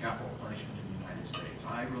capital punishment in the United States.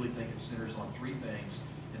 I really think it centers on 3 things,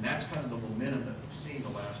 and that's kind of the momentum that we've seen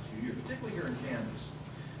the last few years, particularly here in Kansas.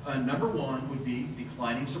 Number 1 would be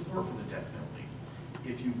declining support for the death penalty.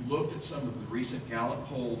 If you've looked at some of the recent Gallup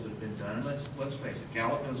polls that have been done, and let's face it,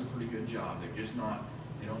 Gallup does a pretty good job. They're just not,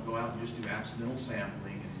 they don't go out and just do accidental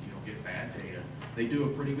sampling and get bad data. They do a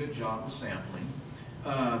pretty good job with sampling.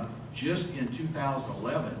 Just in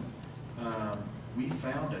 2011, we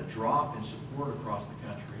found a drop in support across the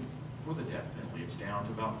country for the death penalty. It's down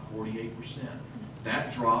to about 48%.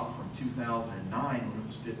 That dropped from 2009 when it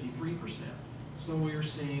was 53%. So we are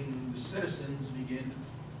seeing the citizens begin to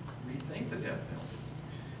rethink the death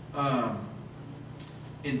penalty.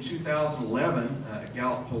 In 2011, a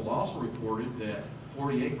Gallup poll also reported that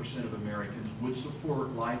 48% of Americans would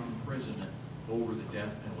support life imprisonment over the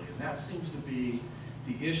death penalty. And that seems to be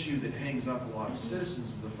the issue that hangs up a lot of citizens,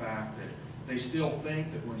 is the fact that they still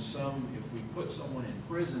think that if we put someone in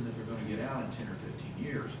prison, that they're going to get out in 10 or 15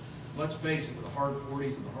 years. Let's face it, with the hard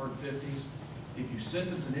 40s and the hard 50s, if you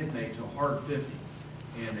sentence an inmate to a hard 50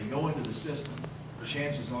 and they go into the system,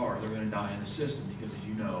 chances are they're going to die in the system because, as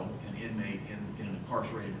you know, an inmate in an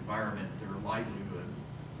incarcerated environment, their livelihood,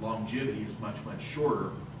 longevity is much, much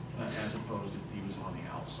shorter as opposed if he was on the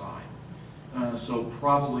outside. So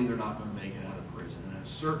probably they're not going to make it out of prison. And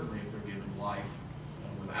certainly if they're given life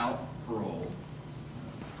without parole,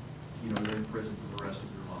 they're in prison for the rest of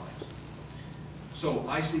their lives. So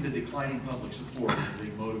I see the declining public support as a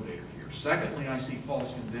big motivator here. Secondly, I see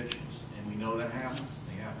false convictions, and we know that happens.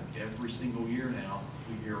 They happen every single year now.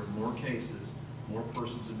 We hear of more cases, more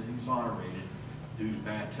persons have been exonerated due to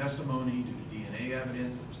bad testimony, due to DNA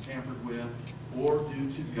evidence that was tampered with, or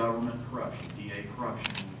due to government corruption, DA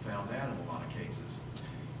corruption. We found that in a lot of cases.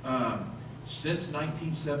 Since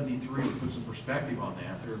 1973, to put some perspective on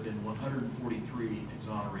that, there have been 143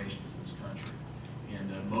 exonerations in this country,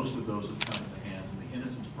 and most of those have come at the hands of the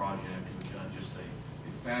Innocence Project, who have done just a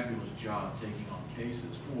fabulous job taking on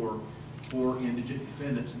cases for indigent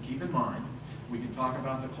defendants. And keep in mind, we can talk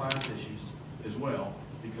about the class issues as well,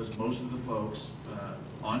 because most of the folks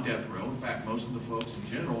on death row, in fact, most of the folks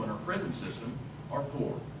in general in our prison system are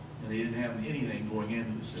poor, and they didn't have anything going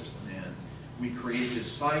into the system. And we created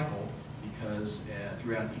this cycle because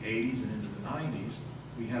throughout the 80s and into the 90s,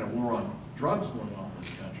 we had a war on drugs going on in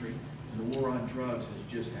this country, and the war on drugs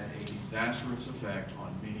has just had a disastrous effect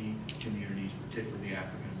on many communities, particularly the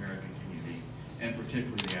African-American community, and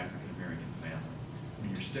particularly the African-American family. When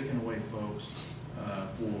you're sticking away folks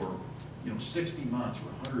for 60 months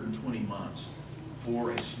or 120 months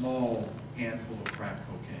for a small handful of crack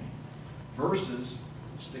cocaine, versus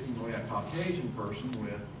sticking away a Caucasian person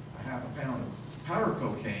with a half a pound of powder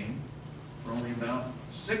cocaine for only about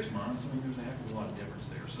 6 months. I mean, there's a heck of a lot of difference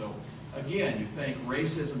there. So again, you think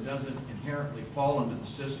racism doesn't inherently fall into the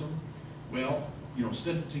system. Well,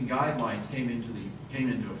 sentencing guidelines came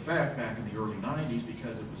into effect back in the early 90s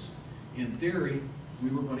because it was, in theory, we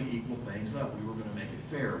were going to equal things up. We were going to make it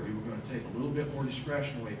fair. We were going to take a little bit more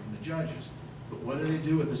discretion away from the judges. But what do they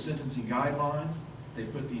do with the sentencing guidelines? They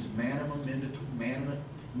put these minimum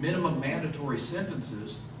mandatory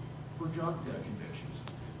sentences for drug convictions.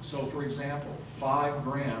 So, for example, 5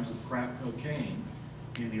 grams of crack cocaine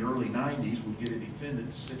in the early 90s would get a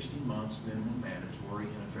defendant 60 months minimum mandatory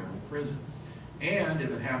in a federal prison. And if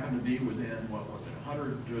it happened to be within, what was it,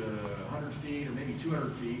 100 feet or maybe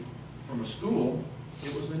 200 feet from a school,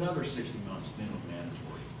 it was another 60 months minimum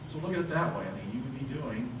mandatory. So look at it that way. I mean, you would be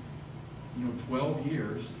doing 12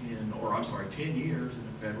 years 10 years in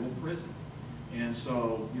a federal prison. And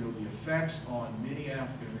so, the effects on many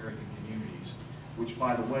African-American communities, which,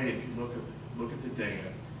 by the way, if you look at the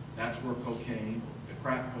data, that's where the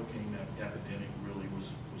crack cocaine epidemic really was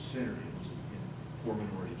centered. It was in poor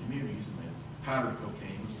minority communities, and then powdered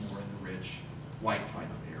cocaine was more in the rich, white type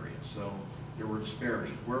of area. So there were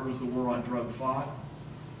disparities. Where was the war on drug fought?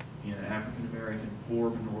 In African-American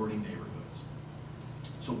poor minority neighborhoods.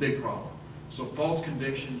 So big problem. So false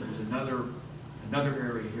conviction is another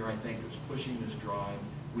area here, I think, that's pushing this drive.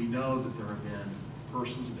 We know that there have been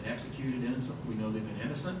persons who have been executed innocent. We know they've been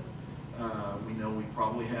innocent. We know we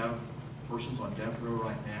probably have persons on death row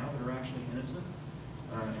right now that are actually innocent.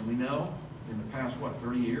 And we know in the past,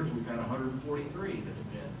 30 years, we've had 143 that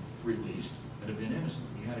have been released that have been innocent.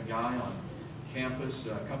 We had a guy on campus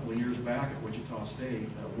a couple of years back at Wichita State,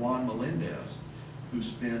 Juan Melendez, who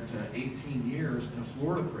spent 18 years in a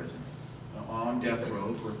Florida prison on death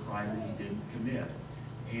row for a crime that he didn't commit.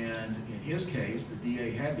 And in his case, the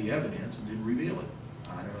DA had the evidence and didn't reveal it.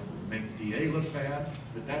 I don't know if it would make the DA look bad,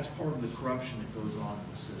 but that's part of the corruption that goes on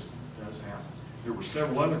in the system. It does happen. There were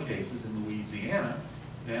several other cases in Louisiana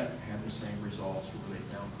that had the same results where they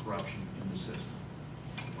found corruption in the system.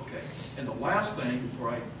 Okay, and the last thing before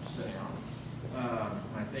I sit down,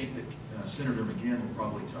 I think that Senator McGinn will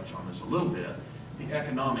probably touch on this a little bit, the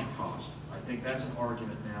economic cost. I think that's an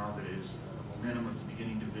argument now that is momentum at the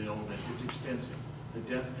beginning to build, that it's expensive. The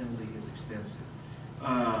death penalty is expensive.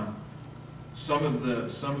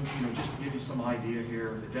 Just to give you some idea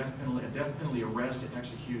here, a death penalty arrest and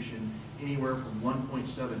execution anywhere from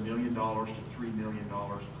 $1.7 million to $3 million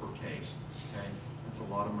per case. Okay, that's a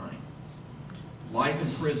lot of money. Life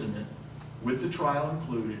imprisonment, with the trial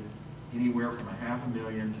included, anywhere from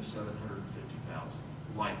 $500,000 to $750,000.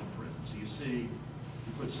 Life in prison. So you see,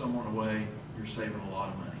 you put someone away, you're saving a lot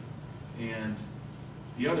of money. And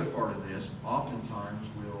the other part of this, oftentimes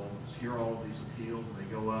we'll hear all of these appeals and they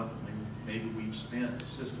go up, and maybe the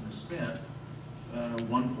system has spent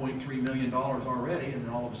 $1.3 million already, and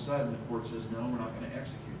then all of a sudden the court says, no, we're not going to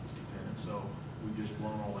execute this defendant, so we've just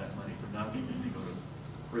blown all that money for nothing, and they go to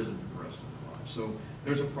prison for the rest of their lives. So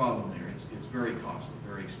there's a problem there. It's very costly,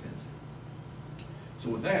 very expensive. So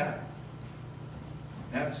with that,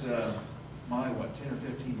 that's my, 10 or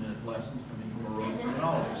 15 minute lesson coming from a road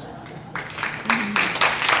criminologist.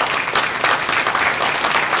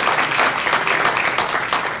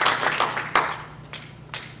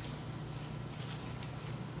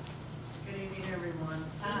 Good evening, everyone.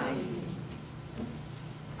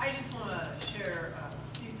 I just want to share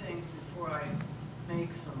a few things before I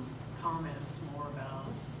make some comments more about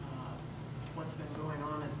what's been going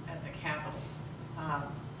on at the Capitol.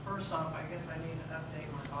 First off, I guess I need to update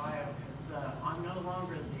my bio because I'm no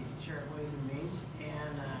longer the chair of Ways and Means,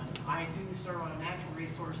 and I do serve on Natural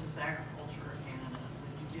Resources, Agriculture, and the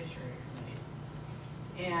Judiciary Committee.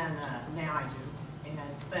 And now I do.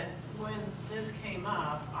 But when this came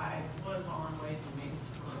up, I was on Ways and Means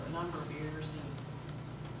for a number of years,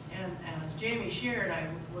 and as Jamie shared, I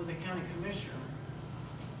was a county commissioner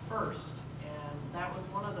first, and that was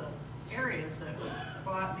one of the areas that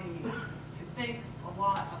brought me to think a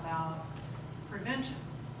lot about prevention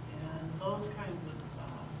and those kinds of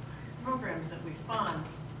programs that we fund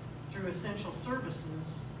through essential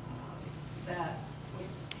services that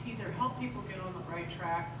would either help people get on the right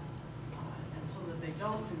track and so that they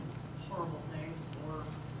don't do horrible things, or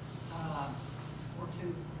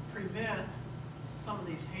to prevent some of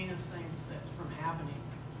these heinous things from happening.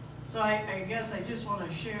 So I guess I just want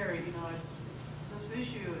to share, this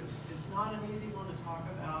issue is not an easy one to talk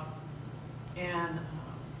about, and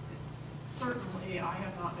certainly I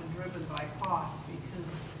have not been driven by cost,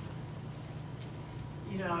 because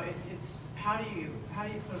it's how do you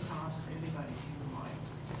put a cost to anybody's human life,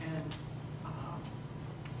 and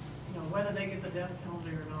whether they get the death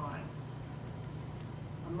penalty or not.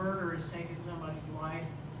 A murder is taking somebody's life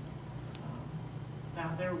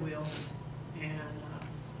without their will, and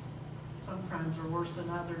some crimes are worse than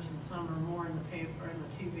others, and some are more in the paper, in the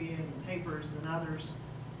TV and the papers than others.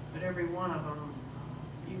 But every one of them,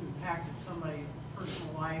 you've impacted somebody's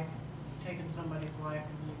personal life, taken somebody's life,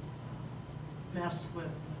 and you've messed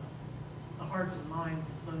with the hearts and minds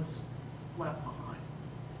of those left behind.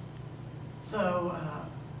 So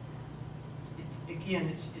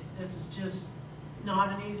this is just not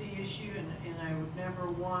an easy issue, and I would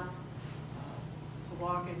never want to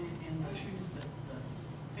walk in the shoes that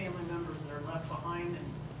the family members that are left behind,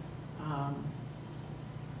 and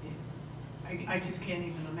I just can't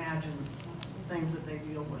even imagine the things that they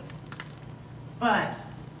deal with. But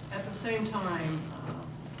at the same time,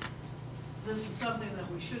 this is something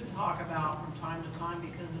that we should talk about from time to time,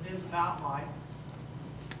 because it is about life,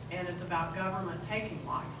 and it's about government taking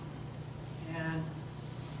life. And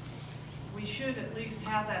we should at least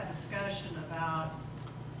have that discussion about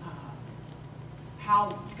how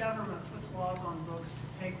government puts laws on books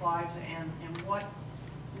to take lives, and what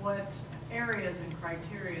areas and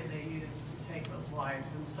criteria they use to take those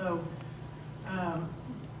lives. And so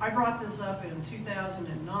I brought this up in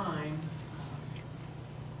 2009,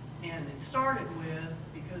 and it started with,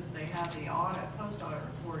 because they had the post-audit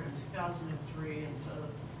report in 2003, and so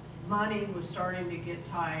money was starting to get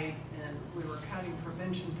tight, and we were cutting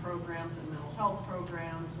prevention programs and mental health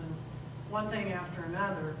programs, and one thing after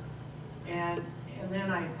another. And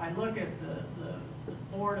then I look at the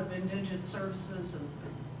Board of Indigent Services, and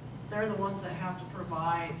they're the ones that have to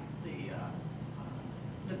provide the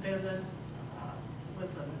defendant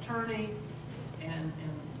with an attorney, and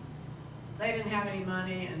they didn't have any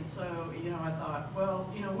money, and so I thought, well,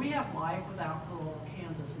 we have life without parole in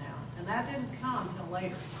Kansas now, and that didn't come till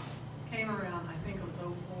later. It came around, I think it was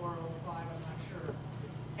 04, 05, I'm not sure.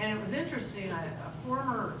 And it was interesting. A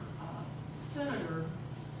former senator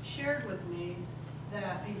shared with me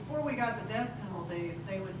that before we got the death penalty,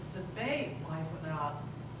 they would debate life without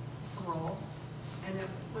parole, and it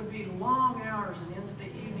would be long hours and into the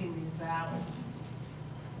evening, these battles.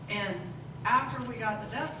 And after we got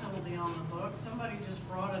the death penalty on the book, somebody just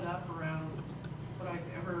brought it up around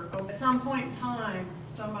at some point in time,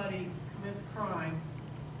 somebody commits a crime,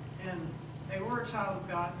 and they were a child of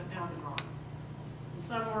God, but now they're not. And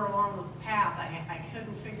somewhere along the path, I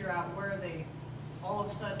couldn't figure out where they all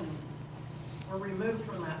of a sudden were removed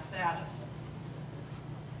from that status.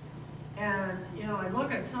 And I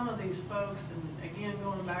look at some of these folks, and again,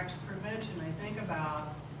 going back to prevention, I think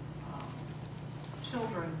about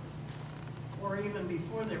children, or even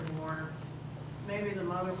before they're born, maybe the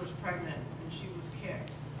mother was pregnant and she was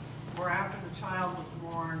kicked, or after the child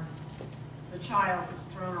was born, the child was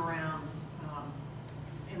thrown around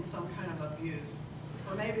in some kind of abuse.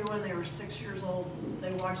 Or maybe when they were 6 years old,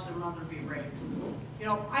 they watched their mother be raped.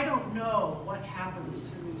 I don't know what happens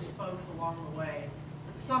to these folks along the way,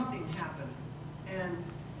 but something happened.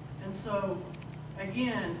 And so,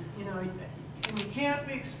 again, and you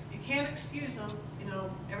can't excuse them.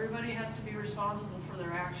 Everybody has to be responsible for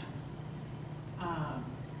their actions.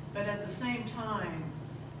 But at the same time,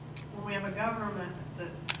 when we have a government that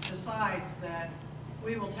decides that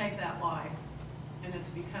we will take that life, and it's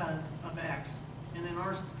because of X, and in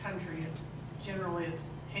our country, generally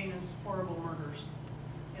it's heinous, horrible murders.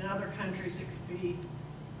 In other countries, it could be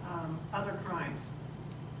other crimes.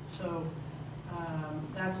 So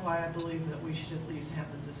that's why I believe that we should at least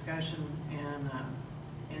have the discussion, and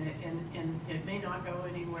it may not go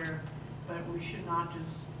anywhere, but we should not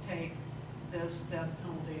just take this death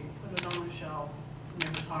penalty, put it on the shelf, and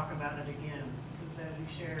never talk about it again. Because as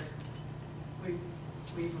you shared,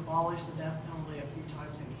 we've abolished the death penalty a few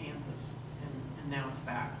times in Kansas, and now it's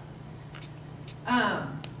back.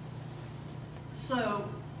 So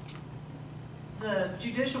the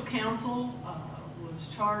Judicial Council was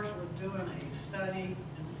charged with doing a study,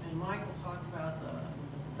 and and Michael talked about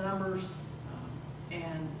the numbers,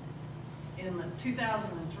 and in the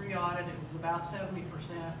 2003 audit, it was about 70%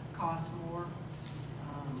 cost more.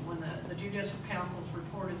 When the Judicial Council's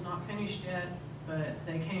report is not finished yet, but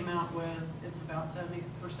they came out with it's about 70%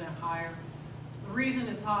 higher. The reason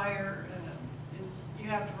it's higher is you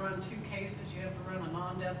have to run two cases. You have to run a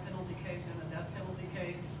non-death penalty case and a death penalty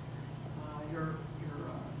case. Your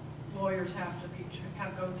lawyers have to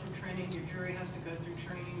go through training. Your jury has to go through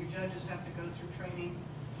training. Your judges have to go through training.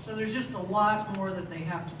 So there's just a lot more that they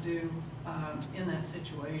have to do in that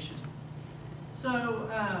situation. So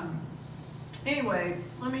anyway,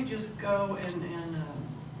 let me just go and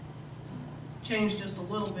change just a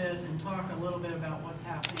little bit and talk a little bit about what's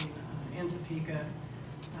happening in Topeka.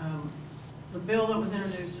 The bill that was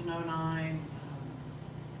introduced in '09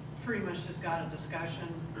 pretty much just got a discussion,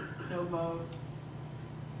 no vote.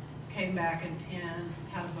 Came back in 10,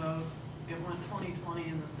 had a vote. It went 2020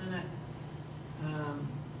 in the Senate.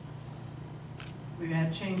 We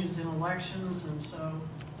had changes in elections, and so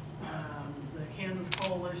the Kansas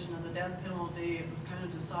Coalition of the Death Penalty, it was kind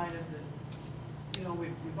of decided that, you know,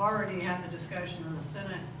 we've already had the discussion in the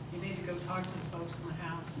Senate. You need to go talk to the folks in the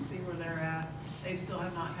House, see where they're at. They still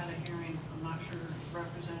have not had a hearing. I'm not sure if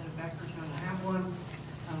Representative Becker's going to have one.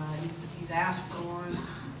 He's asked for one,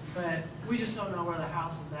 but we just don't know where the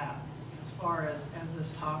House is at as far as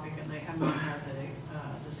this topic, and they have not had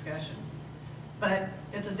the discussion. But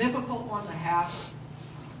it's a difficult one to have.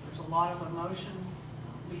 There's a lot of emotion.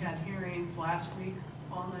 We had hearings last week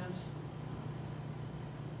on this.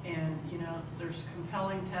 And, you know, there's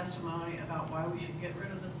compelling testimony about why we should get rid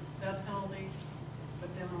of the death penalty.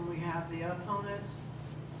 But then when we have the opponents,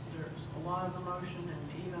 there's a lot of emotion,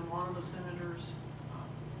 and even one of the senators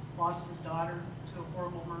lost his daughter to a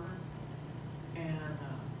horrible murder.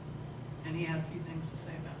 And he had a few things to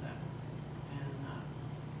say about that.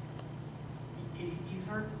 And he's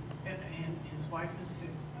hurt, and his wife is too.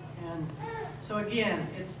 And so again,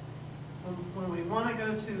 it's when we want to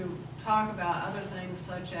go to talk about other things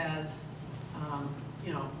such as,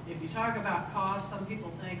 you know, if you talk about costs, some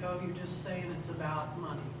people think, oh, you're just saying it's about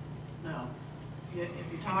money. No.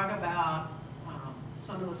 If you talk about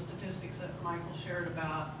some of the statistics that Michael shared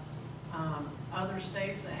about other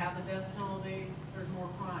states that have the death penalty, there's more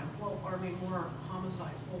crime. Well, or I mean, more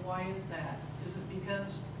homicides. Well, why is that? Is it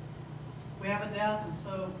because we have a death, and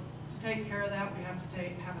so to take care of that, we have to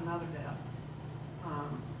have another death?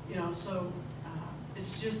 You know, so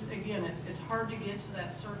it's just, again, it's hard to get to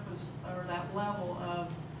that surface or that level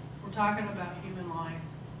of, we're talking about human life,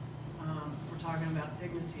 we're talking about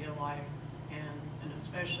dignity of life, and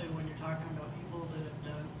especially when you're talking about people that have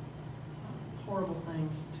done horrible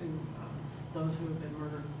things to those who have been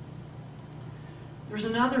murdered. There's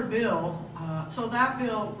another bill, so that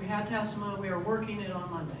bill, we had testimony, we are working it on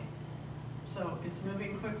Monday. So it's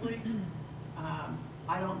moving quickly.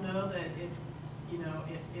 I don't know that it's, you know,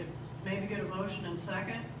 it may get a motion in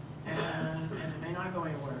second, and it may not go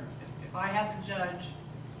anywhere. If I had to judge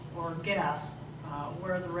or guess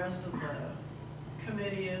where the rest of the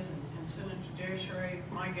committee is and Senate Judiciary,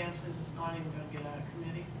 my guess is it's not even going to get out of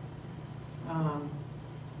committee.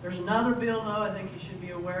 There's another bill, though, I think you should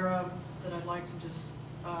be aware of that I'd like to just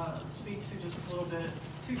speak to just a little bit.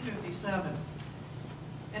 It's 257.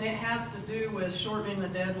 And it has to do with shortening the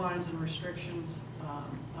deadlines and restrictions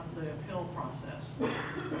of the appeal process.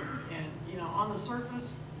 And, you know, on the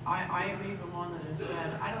surface, I am even one that has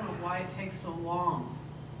said, I don't know why it takes so long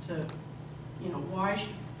to, you know, why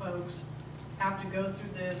should folks have to go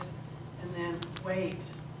through this and then wait,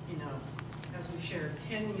 you know, as we shared,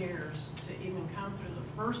 10 years to even come through the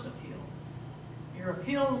first appeal. Your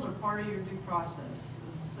appeals are part of your due process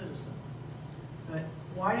as a citizen. But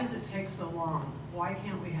why does it take so long? Why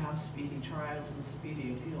can't we have speedy trials and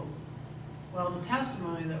speedy appeals? Well, the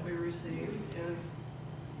testimony that we received is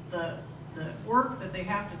the work that they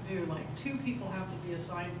have to do, like 2 people have to be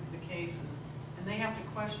assigned to the case, and they have to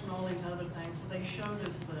question all these other things. So they showed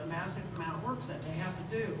us the massive amount of work that they have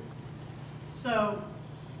to do. So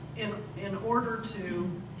in order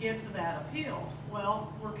to get to that appeal,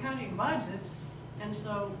 well, we're cutting budgets, and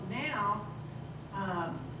so now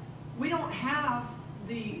we don't have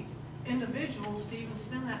the individuals to even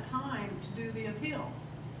spend that time to do the appeal.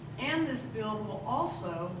 And this bill will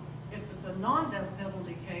also, if it's a non-death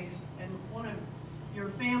penalty case and one of your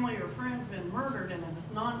family or friends been murdered in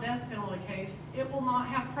a non-death penalty case, it will not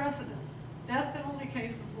have precedent. Death penalty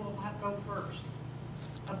cases will go first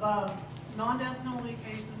above non-death penalty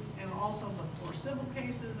cases and also before civil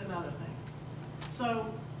cases and other things.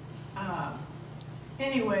 So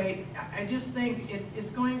anyway, I just think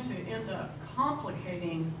it's going to end up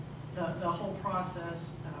complicating the whole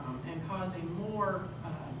process and causing more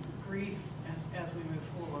grief as we move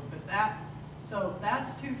forward. But so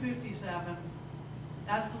that's 257.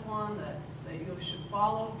 That's the one that you should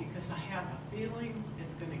follow, because I have a feeling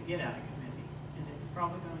it's going to get out of committee, and it's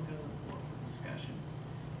probably going to go to the floor for discussion.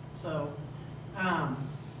 So,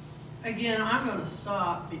 again, I'm going to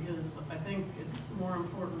stop because I think it's more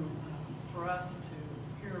important for us to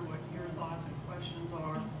hear what your thoughts and questions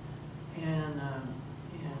are, and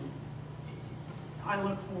I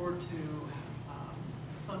look forward to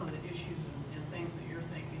some of the issues and things that you're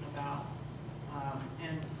thinking about,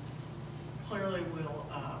 and clearly we'll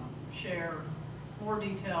share more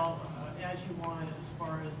detail as you want as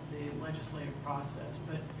far as the legislative process.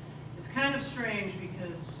 But it's kind of strange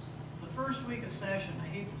because the first week of session, I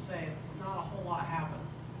hate to say it, not a whole lot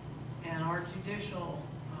happens. And our judicial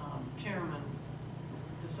chairman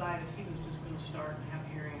decided he was just going to start and have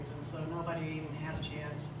hearings, and so nobody even had a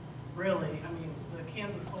chance, really. I mean, the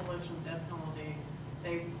Kansas Coalition of Death Penalty,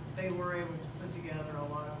 they were able to put together a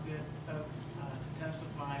lot of good folks to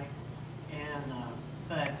testify, and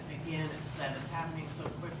but again, it's happening so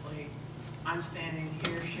quickly. I'm standing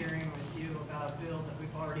here sharing with you about a bill that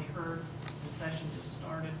we've already heard. The session just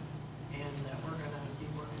started, and we're going to be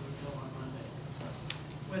working with Bill on Monday. So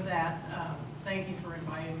with that, thank you for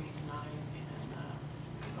inviting me tonight, and I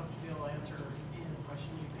hope to be able to answer any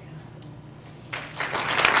question you may have.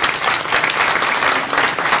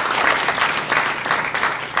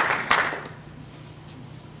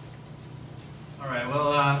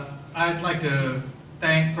 I'd like to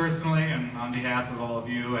thank personally and on behalf of all of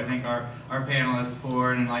you, I thank our panelists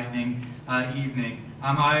for an enlightening evening.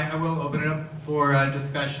 I will open it up for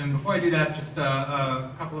discussion. Before I do that, just a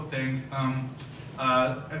couple of things.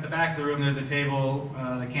 At the back of the room there's a table.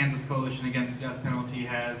 The Kansas Coalition Against the Death Penalty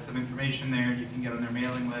has some information there you can get on their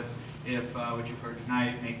mailing list if what you've heard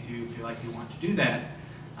tonight makes you feel like you want to do that.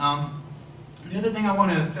 The other thing I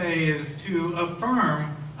want to say is to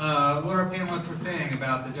affirm what our panelists were saying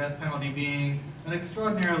about the death penalty being an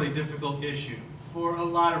extraordinarily difficult issue for a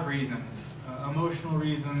lot of reasons. Emotional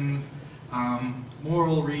reasons,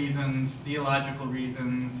 moral reasons, theological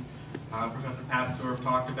reasons. Professor Papsdorf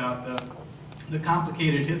talked about the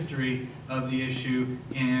complicated history of the issue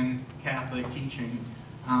in Catholic teaching.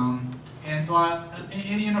 And so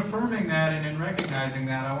in affirming that and in recognizing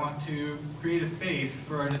that, I want to create a space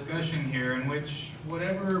for our discussion here in which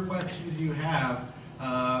whatever questions you have,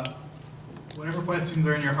 whatever questions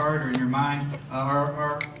are in your heart or in your mind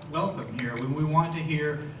are welcome here. We want to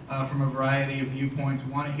hear from a variety of viewpoints.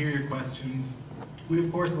 We want to hear your questions. We,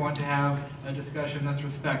 of course, want to have a discussion that's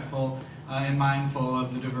respectful and mindful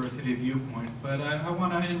of the diversity of viewpoints. But I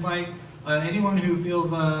want to invite anyone who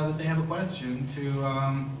feels that they have a question to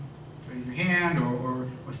raise your hand or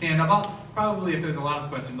stand up. Probably, if there's a lot of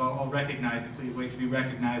questions, I'll recognize it. Please wait to be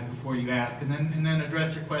recognized before you ask, and then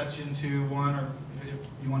address your question to one, or if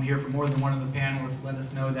you want to hear from more than one of the panelists, let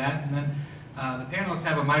us know that. And then the panelists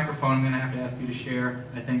have a microphone. I'm going to have to ask you to share,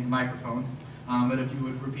 I think, the microphone. But if you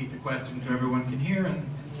would repeat the question so everyone can hear and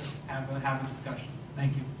have a discussion.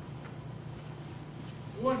 Thank you.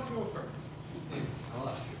 Who wants to go first? I'll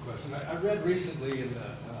ask you a question. I read recently in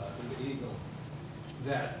the Eagle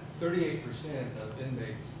that 38% of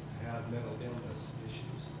inmates have mental illness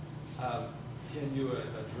issues. Can you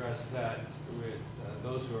address that with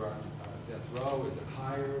those who are on death row? Is it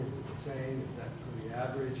higher? Is it the same? Is that pretty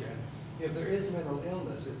average? And if there is mental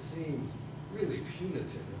illness, it seems really punitive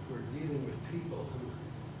if we're dealing with people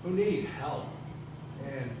who need help,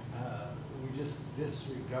 and we just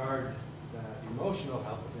disregard that emotional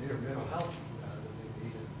help that they need, or mental health that they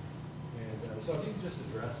need. And so if you could just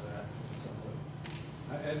address that in some way.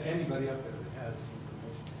 And anybody up there that has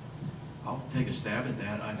information. I'll take a stab at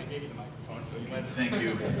that. I gave you the microphone, so you might. Thank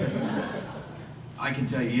you. I can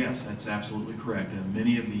tell you, yes, that's absolutely correct. And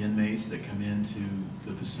many of the inmates that come into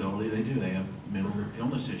the facility, they have mental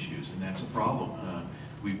illness issues, and that's a problem.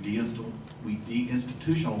 We've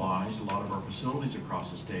deinstitutionalized a lot of our facilities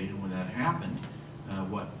across the state, and when that happened,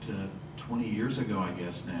 20 years ago, I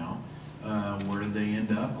guess now, where did they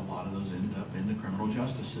end up? A lot of those ended up in the criminal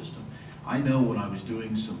justice system. I know when I was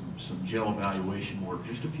doing some jail evaluation work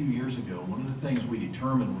just a few years ago, one of the things we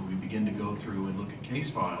determined when we begin to go through and look at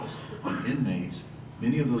case files on inmates,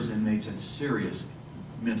 many of those inmates had serious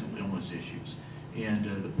mental illness issues. And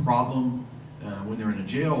the problem when they're in a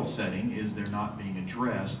jail setting is they're not being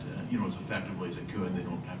addressed as effectively as it could. They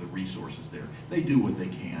don't have the resources there. They do what they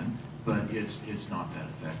can, but it's not that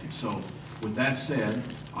effective. So with that said,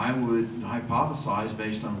 I would hypothesize,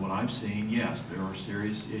 based on what I've seen, yes, there are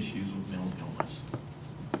serious issues with mental illness.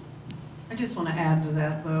 I just want to add to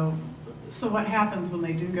that, though. So what happens when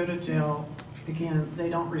they do go to jail? Again, they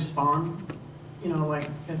don't respond. You know, like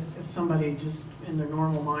if somebody just in their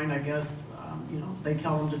normal mind, I guess, you know, they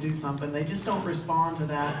tell them to do something, they just don't respond to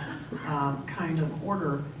that kind of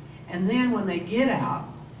order. And then when they get out,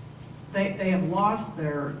 they have lost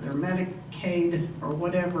their Medicaid or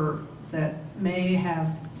whatever that may have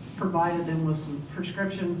provided them with some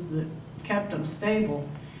prescriptions that kept them stable.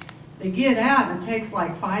 They get out and it takes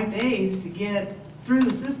like 5 days to get through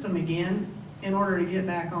the system again in order to get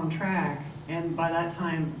back on track. And by that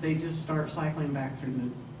time, they just start cycling back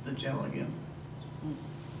through the jail again.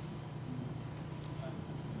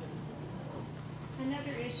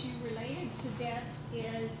 Another issue related to this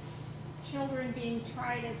is children being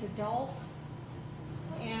tried as adults.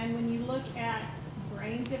 And when you look at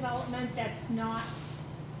brain development, that's not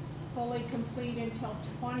fully complete until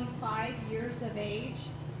 25 years of age.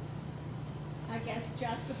 I guess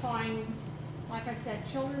justifying, like I said,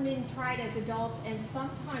 children being tried as adults, and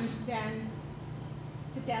sometimes then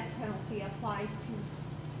the death penalty applies to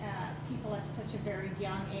people at such a very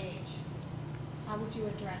young age. How would you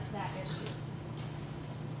address that issue?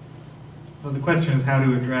 Well, the question is how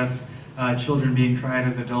to address children being tried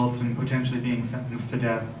as adults and potentially being sentenced to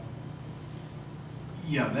death.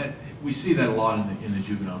 Yeah, we see that a lot in the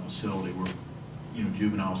juvenile facility where, you know,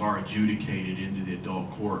 juveniles are adjudicated into the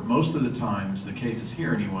adult court. Most of the times, the cases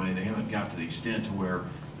here anyway, they haven't got to the extent to where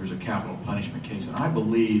there's a capital punishment case. And I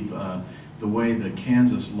believe the way the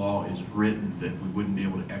Kansas law is written, that we wouldn't be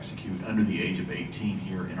able to execute under the age of 18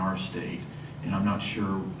 here in our state. And I'm not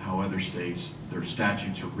sure how other states, their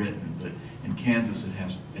statutes are written, but in Kansas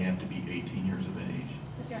they have to be 18 years of age.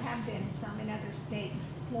 But there have been some in other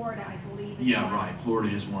states. Florida, I believe. Yeah, right. Florida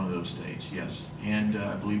is one of those states, yes. And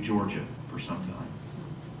I believe Georgia for some time.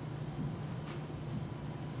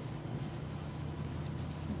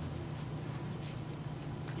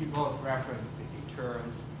 You both referenced the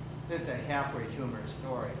deterrence. This is a halfway humorous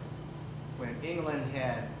story. When England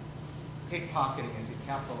had pickpocketing as a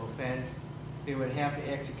capital offense, they would have the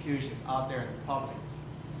executions out there in the public.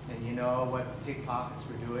 And you know what the pickpockets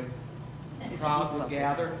were doing? The crowd would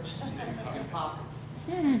gather and picking pockets.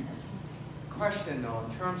 Question though,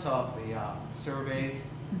 in terms of the surveys,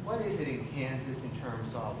 what is it in Kansas in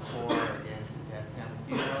terms of for or against the death penalty?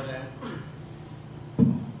 Do you know that?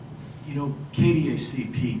 You know,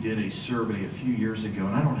 KDACP did a survey a few years ago,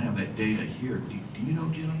 and I don't have that data here. Do you know,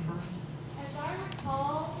 Jennifer? As I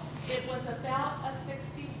recall, it was about a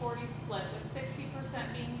 60-40 split, with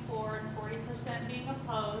 60% being for and 40% being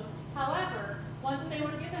opposed. However, once they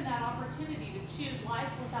were given that opportunity to choose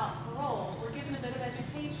life without parole, or given a bit of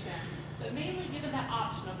education, but mainly given that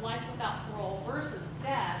option of life without parole versus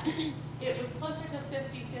death, it was closer to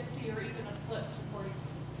 50-50 or even a flip to 40.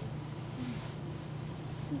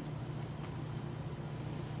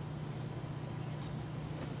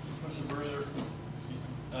 Professor Birzer,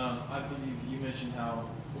 I believe you mentioned how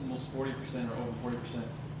almost 40% or over 40%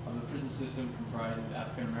 of the prison system comprises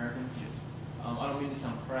African Americans. Yes. I don't mean to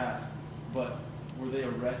sound crass, but were they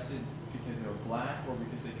arrested because they were black or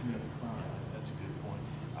because they committed a crime? That's a good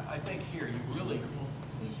point. I think here you really.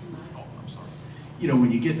 Oh, I'm sorry. You know,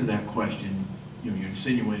 when you get to that question, you know, you're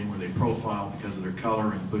insinuating were they profiled because of their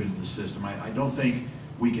color and put into the system. I don't think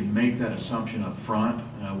we can make that assumption up front.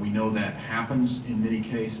 We know that happens in many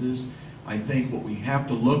cases. I think what we have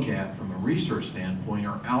to look at from a research standpoint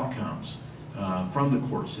are outcomes from the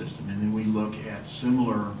court system, and then we look at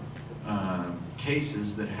similar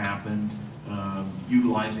cases that happened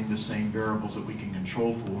utilizing the same variables that we can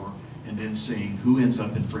control for, and then seeing who ends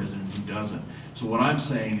up in prison and who doesn't. So what I'm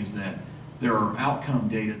saying is that there are outcome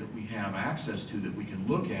data that we have access to that we can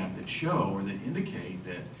look at that show or that indicate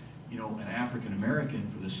that, you know, an African American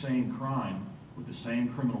for the same crime with the same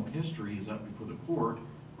criminal history is up before the court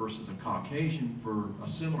versus a Caucasian for a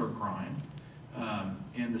similar crime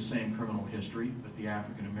and the same criminal history, but the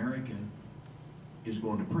African American is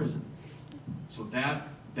going to prison. So that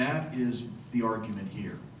is the argument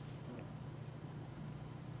here.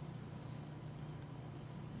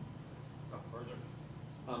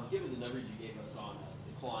 Given the numbers you gave us on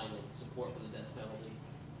decline in support for the death penalty,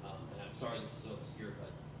 and I'm sorry this is so obscure,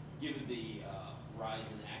 but given the rise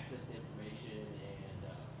in access to information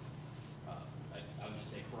and I would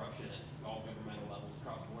just say corruption at all governmental levels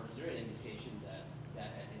across the board, is there any indication that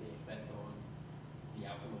that had any effect on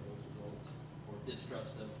the outcome of those results or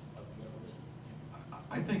distrust of the government?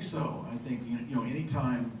 I think so. I think, you know,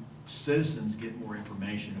 anytime citizens get more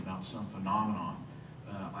information about some phenomenon,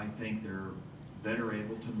 I think they're better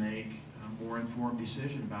able to make a more informed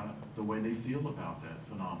decision about the way they feel about that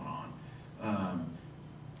phenomenon.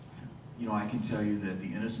 you know, I can tell you that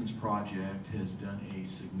the Innocence Project has done a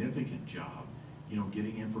significant job, you know,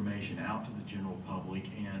 getting information out to the general public,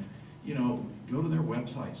 and, you know, go to their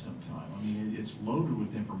website sometime. I mean, it's loaded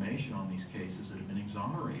with information on these cases that have been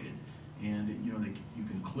exonerated. And, you know, you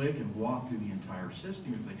can click and walk through the entire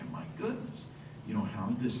system. You're thinking, my goodness, you know, how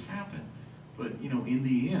did this happen? But, you know, in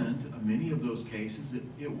the end, many of those cases,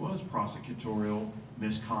 it was prosecutorial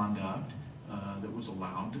misconduct that was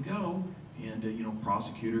allowed to go. And, you know,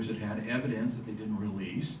 prosecutors that had evidence that they didn't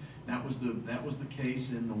release. That was the case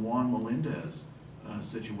in the Juan Melendez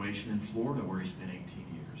situation in Florida, where he spent 18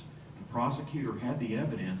 years. The prosecutor had the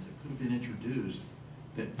evidence that could have been introduced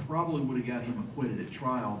that probably would have got him acquitted at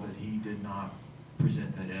trial, but he did not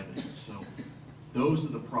present that evidence. So those are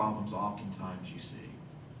the problems oftentimes you see.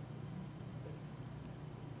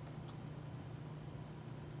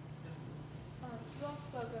 You all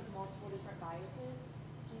spoke of multiple different biases.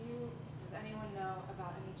 Does anyone know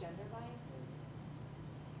about any gender biases?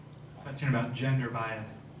 Question about gender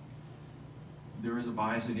bias. There is a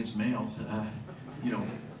bias against males. You know,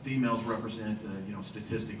 females represent, you know,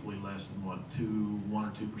 statistically less than what, 1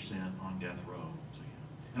 or 2% on death row. So,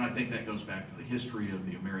 yeah. And I think that goes back to the history of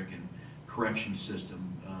the American correction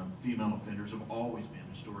system. Female offenders have always been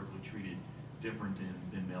historically treated different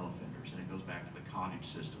than male offenders, and it goes back to the cottage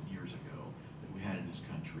system years ago that we had in this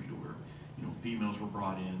country, to where, you know, females were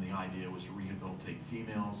brought in, and the idea was to rehabilitate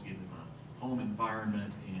females, give them a home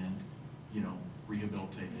environment, and, you know,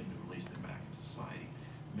 rehabilitate them to release them back into society.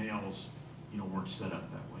 Males, you know, weren't set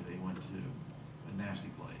up that way. They went to a nasty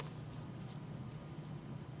place.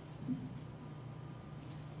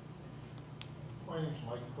 My name's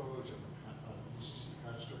Mike Coach. I'm a UCC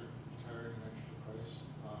pastor, retired in extra Christ.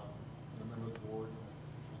 I'm a member of the board. My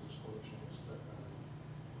disclosure is definitely.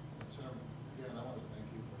 And so, again, I want to thank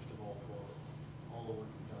you, first of all, for all the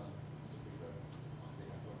work you've done to be on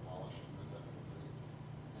behalf of abolishing the death penalty,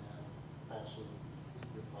 and also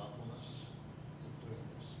your thoughtfulness in doing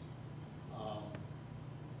this. I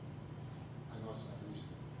know it's not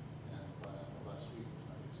easy, and last week was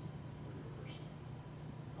not easy for your person.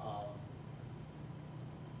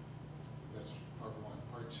 That's part one.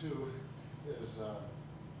 Part two is I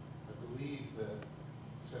believe that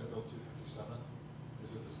Senate Bill 257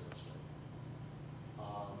 is a disaster. I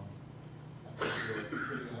think it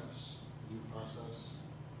preempts due process.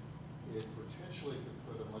 It potentially could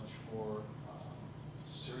put a much more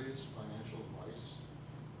serious financial advice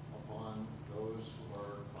upon those who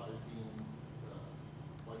are fighting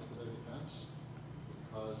for their defense,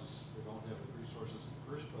 because they don't have the resources in the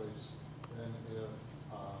first place. And if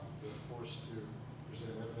they're forced to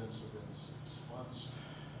present evidence within 6 months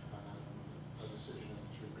and a decision in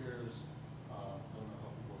 3 years, I don't know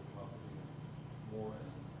how people would come up with even more and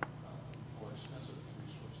more expensive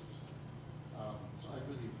resources. So I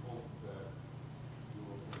really hope that you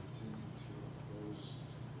will continue to oppose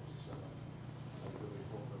 257. And I really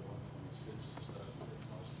hope that 126 doesn't get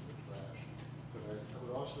lost in the trash. But I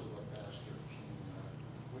would also like to ask your opinion on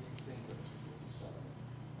what you think of 257,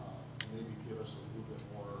 and maybe give us a little bit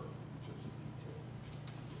more in terms of detail.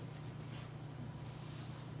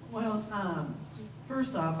 Well,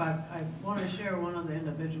 first off, I want to share one of the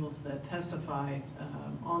individuals that testified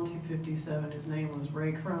on 257. His name was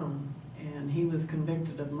Ray Crone, and he was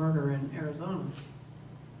convicted of murder in Arizona.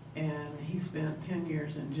 And he spent 10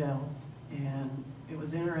 years in jail. And it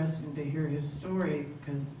was interesting to hear his story,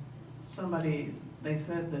 because they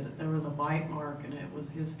said that there was a bite mark and it was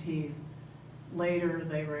his teeth. Later,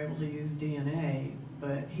 they were able to use DNA,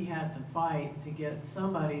 but he had to fight to get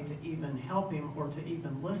somebody to even help him or to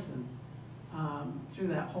even listen through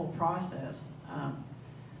that whole process. I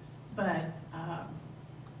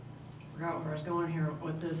forgot where I was going here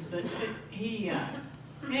with this, but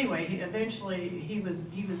anyway, he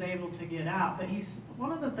was able to get out. But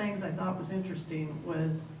one of the things I thought was interesting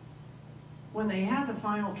was when they had the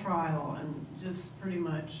final trial, and just pretty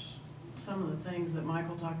much some of the things that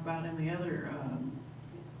Michael talked about in the other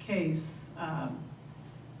case,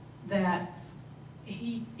 that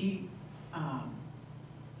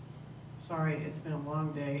sorry, it's been a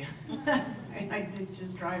long day. I did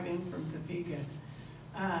just drive in from Topeka.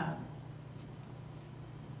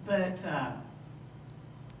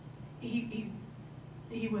 He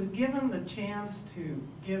was given the chance to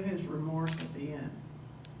give his remorse at the end,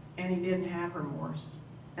 and he didn't have remorse.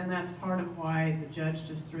 And that's part of why the judge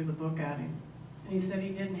just threw the book at him. And he said he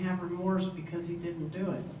didn't have remorse because he didn't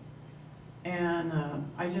do it. And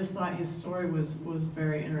I just thought his story was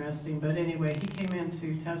very interesting. But anyway, he came in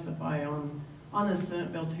to testify on the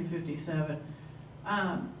Senate Bill 257.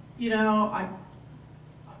 You know,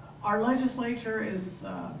 our legislature is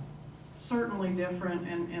certainly different,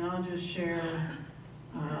 and I'll just share,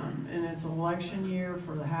 and it's election year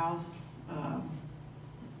for the House,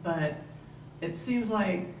 but it seems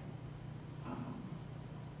like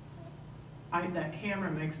that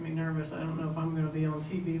camera makes me nervous. I don't know if I'm going to be on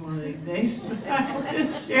TV one of these days. I'll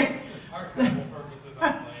just share. Our travel purposes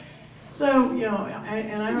only. So, you know,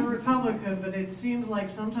 and I'm a Republican, but it seems like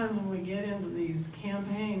sometimes when we get into these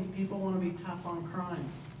campaigns, people want to be tough on crime.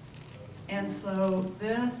 And so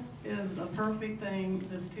this is a perfect thing,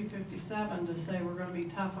 this 257, to say we're going to be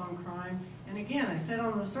tough on crime. And again, I said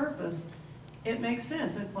on the surface, it makes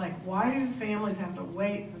sense. It's like, why do families have to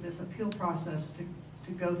wait for this appeal process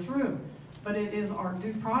to go through? But it is our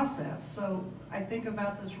due process. So I think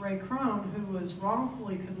about this Ray Crone, who was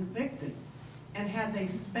wrongfully convicted. And had they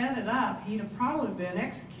sped it up, he'd have probably been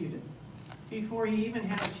executed before he even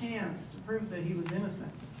had a chance to prove that he was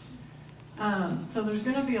innocent. So there's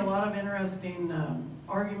going to be a lot of interesting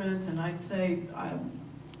arguments, and I'd say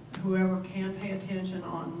whoever can pay attention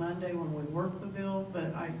on Monday when we work the bill,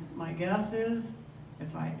 but my guess is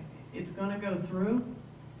it's going to go through.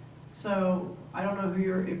 So I don't know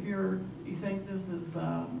who if you think this is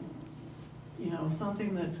you know,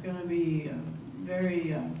 something that's going to be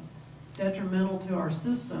very detrimental to our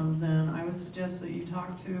system, then I would suggest that you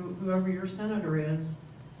talk to whoever your senator is,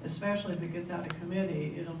 especially if it gets out of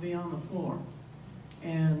committee. It'll be on the floor.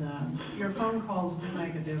 And your phone calls do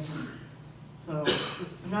make a difference. So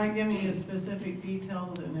I'm not giving you specific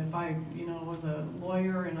details, and if I, you know, was a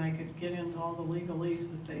lawyer and I could get into all the legalese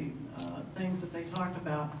that things that they talked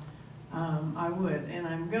about, I would. And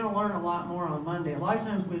I'm going to learn a lot more on Monday. A lot of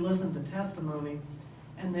times we listen to testimony,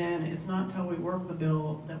 and then it's not until we work the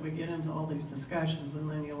bill that we get into all these discussions, and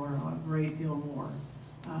then you'll learn a great deal more.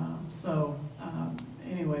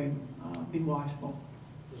 Anyway, be watchful.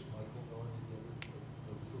 Does Michael know any of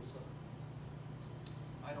the legal stuff?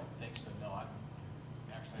 I don't think so, no. I'm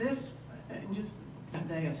actually... This, just a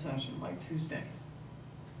day of session, like Tuesday,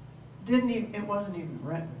 it wasn't even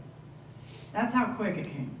written. That's how quick it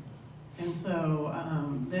came. And so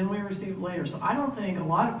then we received later. So I don't think a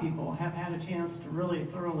lot of people have had a chance to really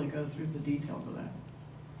thoroughly go through the details of that.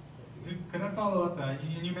 Could I follow up?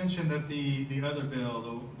 And you mentioned that the other bill,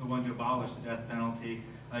 the one to abolish the death penalty,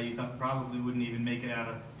 you thought probably wouldn't even make it out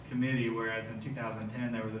of committee, whereas in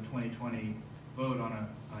 2010 there was a 2020 vote on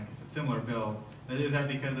I guess a similar bill. Is that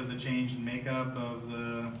because of the change in makeup of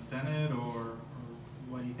the Senate, or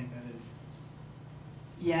what do you think that is?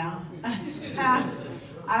 Yeah.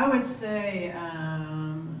 I would say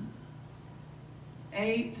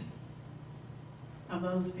 8 of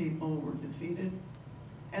those people were defeated.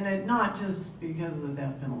 And not just because of the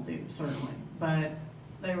death penalty, certainly, but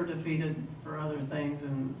they were defeated for other things,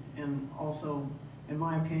 and also, in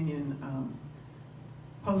my opinion,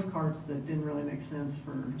 postcards that didn't really make sense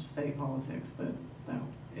for state politics, but no,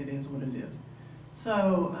 it is what it is.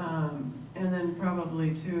 So, and then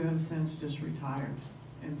probably 2 have since just retired.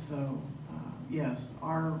 And so, yes,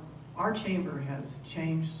 our chamber has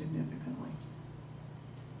changed significantly.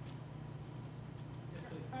 Yes,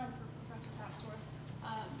 please. For Professor Papsdorf,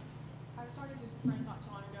 I was talking to some friends not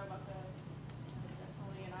too long ago about the death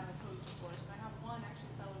penalty, and I'm opposed, of course. I have one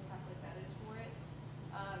actually fellow Catholic that is for it.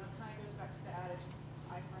 It kind of goes back to the adage,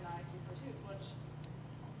 eye for an eye, tooth for a tooth, which,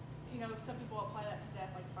 you know, some people apply that to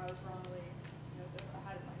death, like if I was wrongly, you know, so if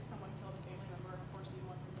I had, like, someone killed a family member, of course you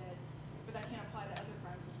want them dead. But that can't apply to other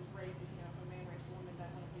crimes, such as rape. If, you know, if a man rapes a woman,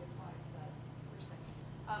 that wouldn't be applied to that person.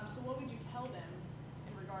 So what would you tell them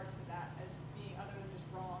in regards to that as being other than just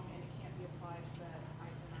wrong, and it can't be applied to that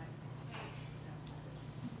eye to eye?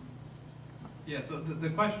 Yeah, so the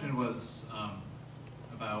question was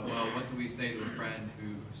about, well, what do we say to a friend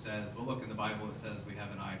who says, well, look, in the Bible it says we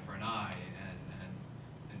have an eye for an eye,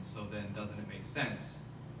 and so then doesn't it make sense,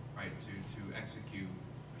 right, to execute,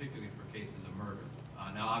 particularly for cases of murder?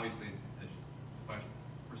 Now, obviously, the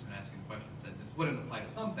person asking the question said this wouldn't apply to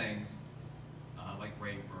some things, like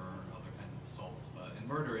rape or other kinds of assaults, but in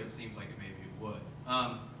murder it seems like it maybe would.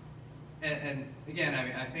 And again, I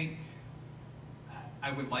mean, I think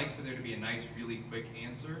I would like for there to be a nice, really quick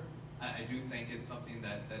answer. I do think it's something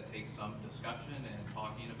that takes some discussion and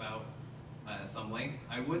talking about at some length.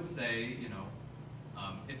 I would say, you know,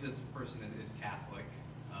 if this person is Catholic,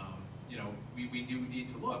 you know, we do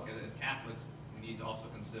need to look, as Catholics, we need to also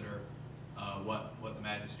consider what the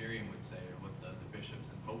magisterium would say, or what the bishops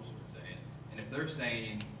and popes would say. And if they're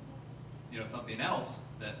saying, you know, something else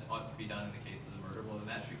that ought to be done in the case of the murder, well, then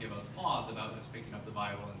that should give us pause about just picking up the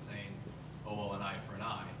Bible and saying, oh, well, an eye for an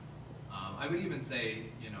eye. I would even say,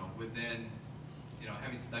 you know, within, you know,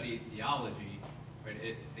 having studied theology, right,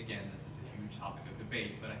 again, this is a huge topic of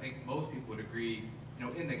debate, but I think most people would agree history, you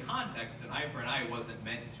know, in the context, an eye for an eye wasn't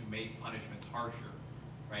meant to make punishments harsher,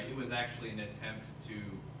 right? It was actually an attempt to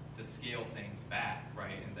scale things back,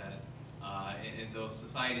 right? And that in those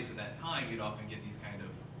societies at that time, you'd often get these kind of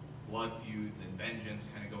blood feuds and vengeance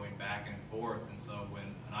kind of going back and forth. And so when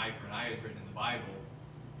an eye for an eye is written in the Bible,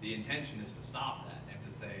 the intention is to stop that and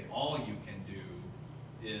to say all you can do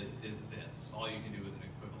is this. All you can do is an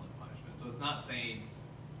equivalent punishment. So it's not saying,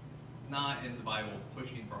 it's not in the Bible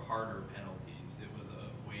pushing for harder penalties. It was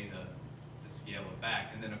a way to scale it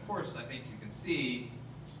back. And then of course, I think you can see,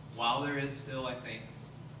 while there is still, I think,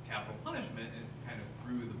 capital punishment and kind of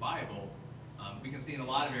through the Bible, we can see in a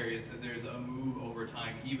lot of areas that there's a move over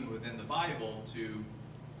time, even within the Bible, to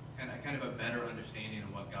kind of a better understanding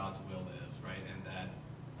of what God's will is, right? And that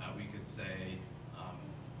we could say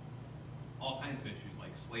all kinds of issues like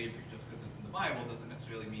slavery, just because it's in the Bible doesn't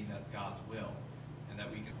necessarily mean that's God's will, and that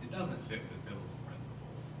it doesn't fit with biblical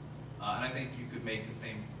principles. And I think you could make the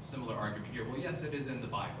similar argument here. Well, yes, it is in the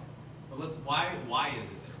Bible, but why is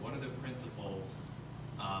it there? What are the principles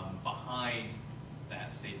behind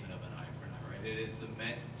that statement of an eye for an eye, right? It's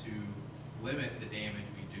meant to limit the damage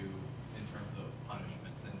we do in terms of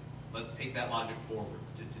punishments. And let's take that logic forward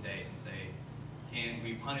to today and say, can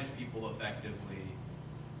we punish people effectively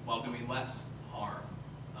while doing less harm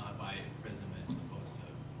by imprisonment as opposed to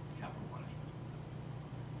capital punishment?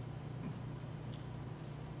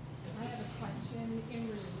 I have a question in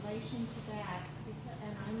relation to that,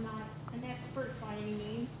 and I'm not an expert by any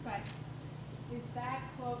means, but is that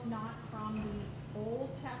quote not from the Old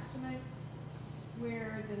Testament,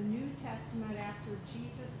 where the New Testament, after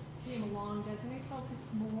Jesus came along, doesn't it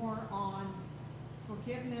focus more on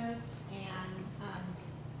forgiveness and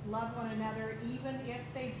love one another, even if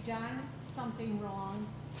they've done something wrong,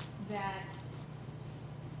 that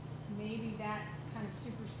maybe that kind of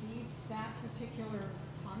supersedes that particular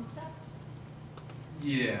concept?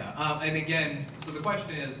 Yeah, and again, so the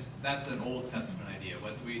question is, that's an Old Testament idea.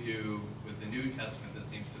 What do we do with the New Testament that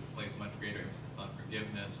seems to place much greater emphasis on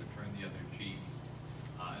forgiveness or turn the other cheek,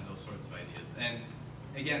 and those sorts of ideas? And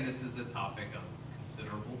again, this is a topic of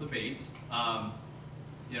considerable debate.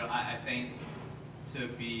 You know, I think, to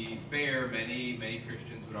be fair, many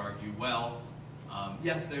Christians would argue, well,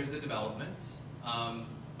 yes, there's a development,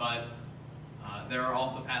 but there are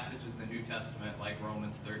also passages in the New Testament, like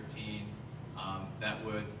Romans 13, that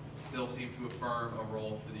would still seem to affirm a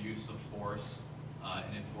role for the use of force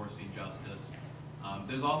in enforcing justice.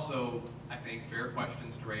 There's also, I think, fair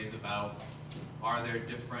questions to raise about, are there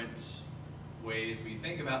different ways we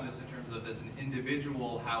think about this in terms of, as an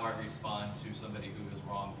individual, how I respond to somebody who has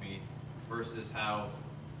wronged me, versus how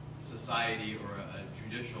society or a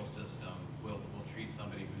judicial system will treat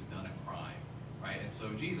somebody who's done a crime, right? And so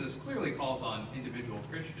Jesus clearly calls on individual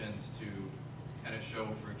Christians to kind of show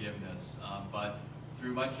forgiveness, but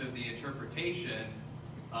through much of the interpretation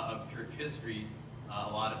of church history,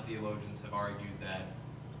 a lot of theologians have argued that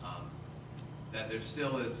that there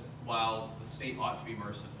still is, while the state ought to be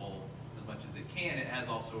merciful as much as it can, it has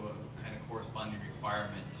also a kind of corresponding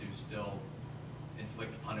requirement to still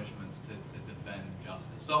inflict punishments to defend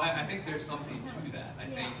justice. So I think there's something to that. I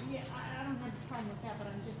think. Yeah, I don't have a problem with that, but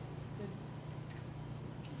I'm just the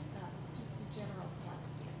general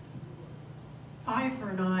question. Eye for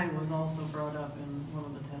an eye was also brought up in one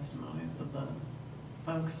of the testimonies of the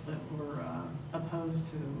folks that were opposed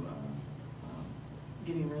to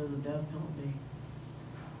getting rid of the death penalty.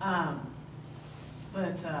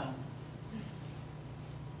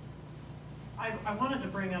 I wanted to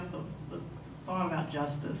bring up the thought about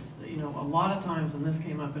justice. You know, a lot of times, and this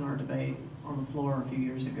came up in our debate on the floor a few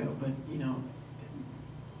years ago, but you know,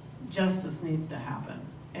 justice needs to happen.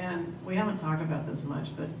 And we haven't talked about this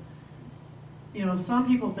much, but you know, some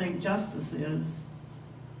people think justice is,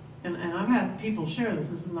 and I've had people share this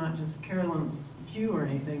is not just Carolyn's view or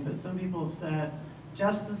anything, but some people have said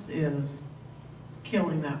justice is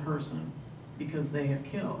killing that person because they have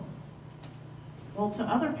killed. Well, to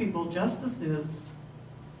other people, justice is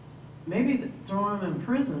maybe throwing them in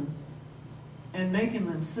prison and making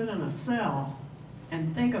them sit in a cell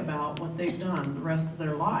and think about what they've done the rest of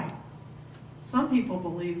their life. Some people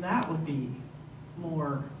believe that would be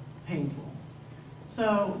more painful.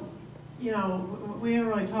 So, you know, we don't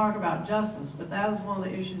really talk about justice, but that is one of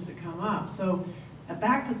the issues that come up. So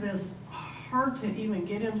back to this, hard to even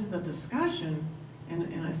get into the discussion,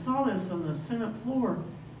 and I saw this on the Senate floor,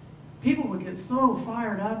 people would get so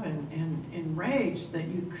fired up and enraged that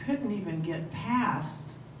you couldn't even get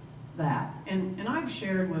past that. And I've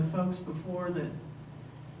shared with folks before that,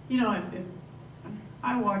 you know, if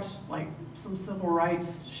I watch like some civil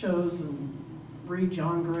rights shows and read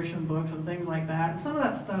John Grisham books and things like that, and some of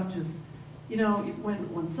that stuff just, you know,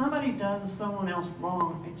 when somebody does someone else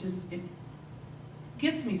wrong, it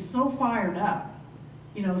gets me so fired up.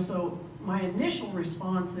 You know, so my initial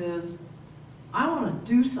response is, I want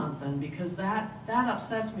to do something because that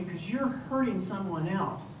upsets me because you're hurting someone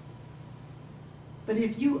else. But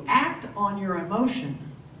if you act on your emotion,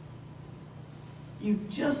 you've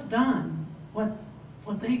just done what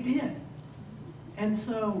they did. And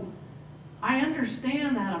so I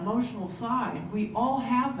understand that emotional side. We all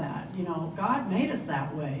have that. You know, God made us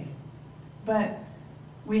that way. But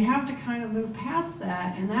we have to kind of move past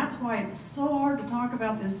that, and that's why it's so hard to talk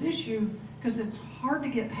about this issue, because it's hard to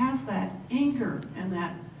get past that anger and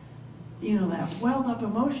that, you know, that welled up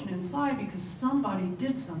emotion inside because somebody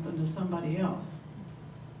did something to somebody else.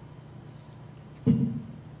 We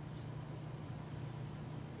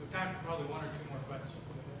have time for probably one or two more questions.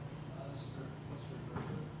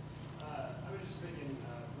 I was just thinking,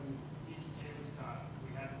 when BTK was caught,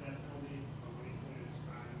 we had the death penalty when he committed his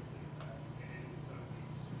crimes and some of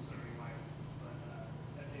these considering life, but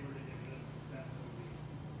that they were to get rid of the death penalty,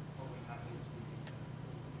 what would happen to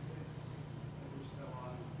the 6 that were still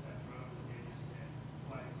on that road that they just did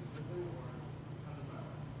flags with them, or how does that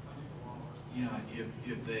work? How does the law work? Yeah,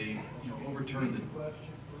 if they, you know, overturn the...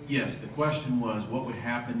 Yes, the question was, what would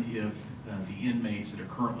happen if the inmates that are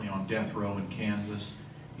currently on death row in Kansas,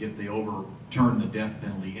 if they overturn the death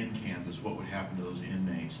penalty in Kansas, what would happen to those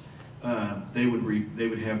inmates? They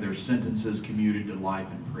would have their sentences commuted to life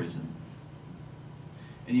in prison.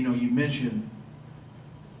 And you know, you mentioned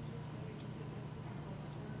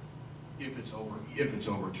if it's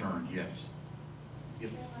overturned, yes.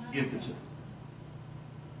 If it's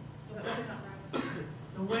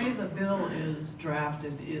The way the bill is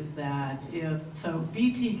drafted is that so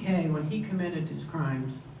BTK, when he committed his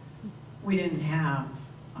crimes, we didn't have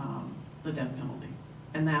the death penalty.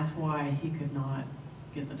 And that's why he could not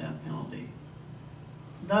get the death penalty.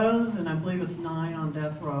 Those, and I believe it's 9 on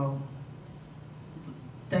death row,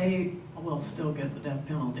 they will still get the death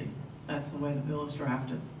penalty. That's the way the bill is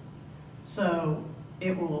drafted. So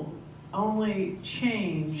it will only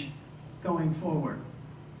change going forward.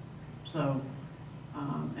 So,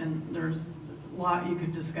 and there's a lot you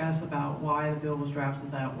could discuss about why the bill was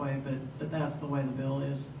drafted that way, but that's the way the bill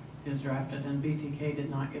is drafted. And BTK did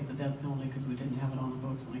not get the death penalty because we didn't have it on the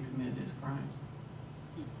books when he committed his crimes.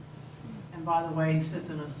 And by the way, he sits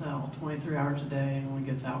in a cell 23 hours a day and only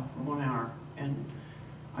gets out for 1 hour. And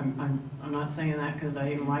I'm not saying that because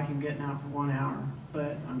I even like him getting out for 1 hour,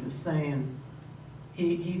 but I'm just saying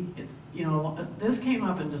it's, you know, this came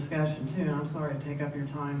up in discussion too, and I'm sorry to take up your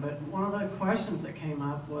time, but one of the questions that came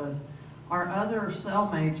up was, are other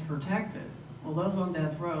cellmates protected? Well, those on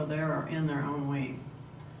death row, they are in their own wing.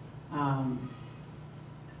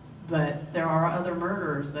 But there are other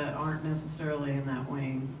murderers that aren't necessarily in that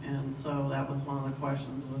wing, and so that was one of the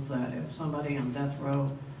questions, was that if somebody on death row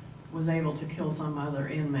was able to kill some other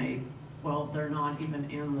inmate, well, they're not even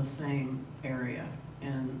in the same area.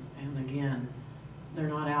 And again, they're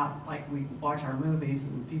not out like we watch our movies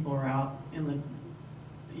and people are out in the,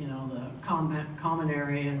 you know, the common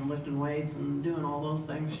area and lifting weights and doing all those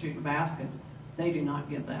things, shooting baskets. They do not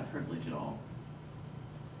get that privilege at all.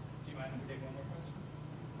 Do you mind if we take one more question?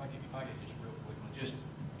 If I could just real quick, just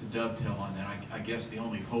to dovetail on that, I guess the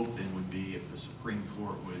only hope then would be if the Supreme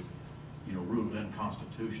Court would, you know, rule it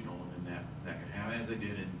unconstitutional, and then that could happen, as they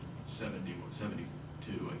did in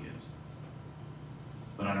 72, I guess.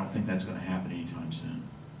 But I don't think that's going to happen anytime soon.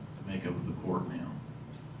 The makeup of the court now.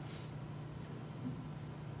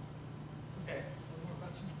 Okay, one more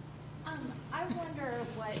question? I wonder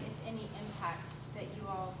what, if any, impact that you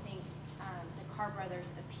all think the Carr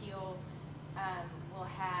brothers' appeal will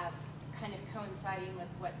have, kind of coinciding with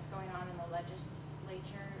what's going on in the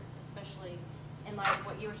legislature, especially in light of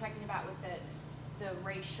what you were talking about with the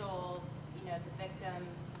racial, you know, the victim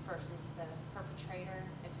versus the perpetrator,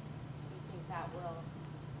 if you think that will.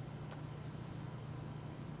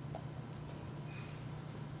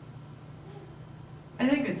 I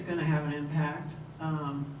think it's going to have an impact.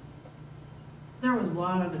 There was a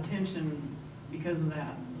lot of attention because of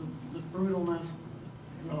that, the brutalness,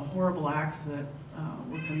 the horrible acts that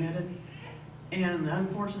were committed. And the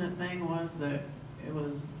unfortunate thing was that it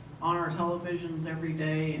was on our televisions every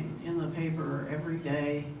day and in the paper every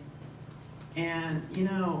day. And, you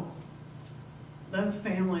know, those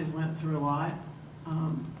families went through a lot,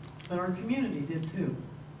 but our community did too,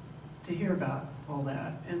 to hear about all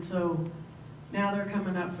that. And so now they're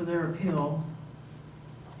coming up for their appeal.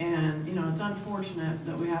 And, you know, it's unfortunate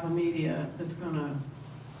that we have a media that's going to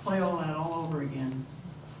play all that all over again.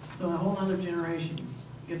 So a whole other generation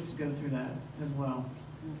gets to go through that as well.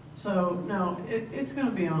 So, no, it's going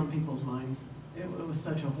to be on people's minds. It was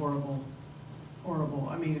such a horrible,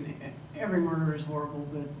 I mean, every murder is horrible,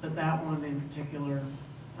 but that one in particular,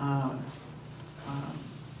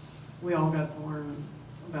 we all got to learn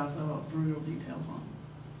about the brutal details on it.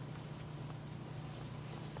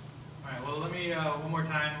 All right, well, let me, one more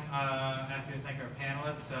time, ask you to thank our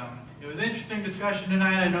panelists. It was an interesting discussion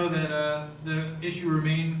tonight. I know that the issue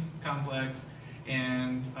remains complex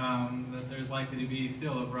and that there's likely to be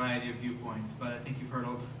still a variety of viewpoints, but I think you've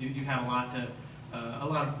had a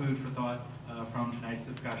lot of food for thought from tonight's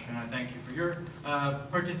discussion. I thank you for your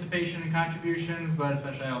participation and contributions, but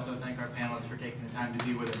especially I also thank our panelists for taking the time to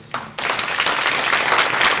be with us.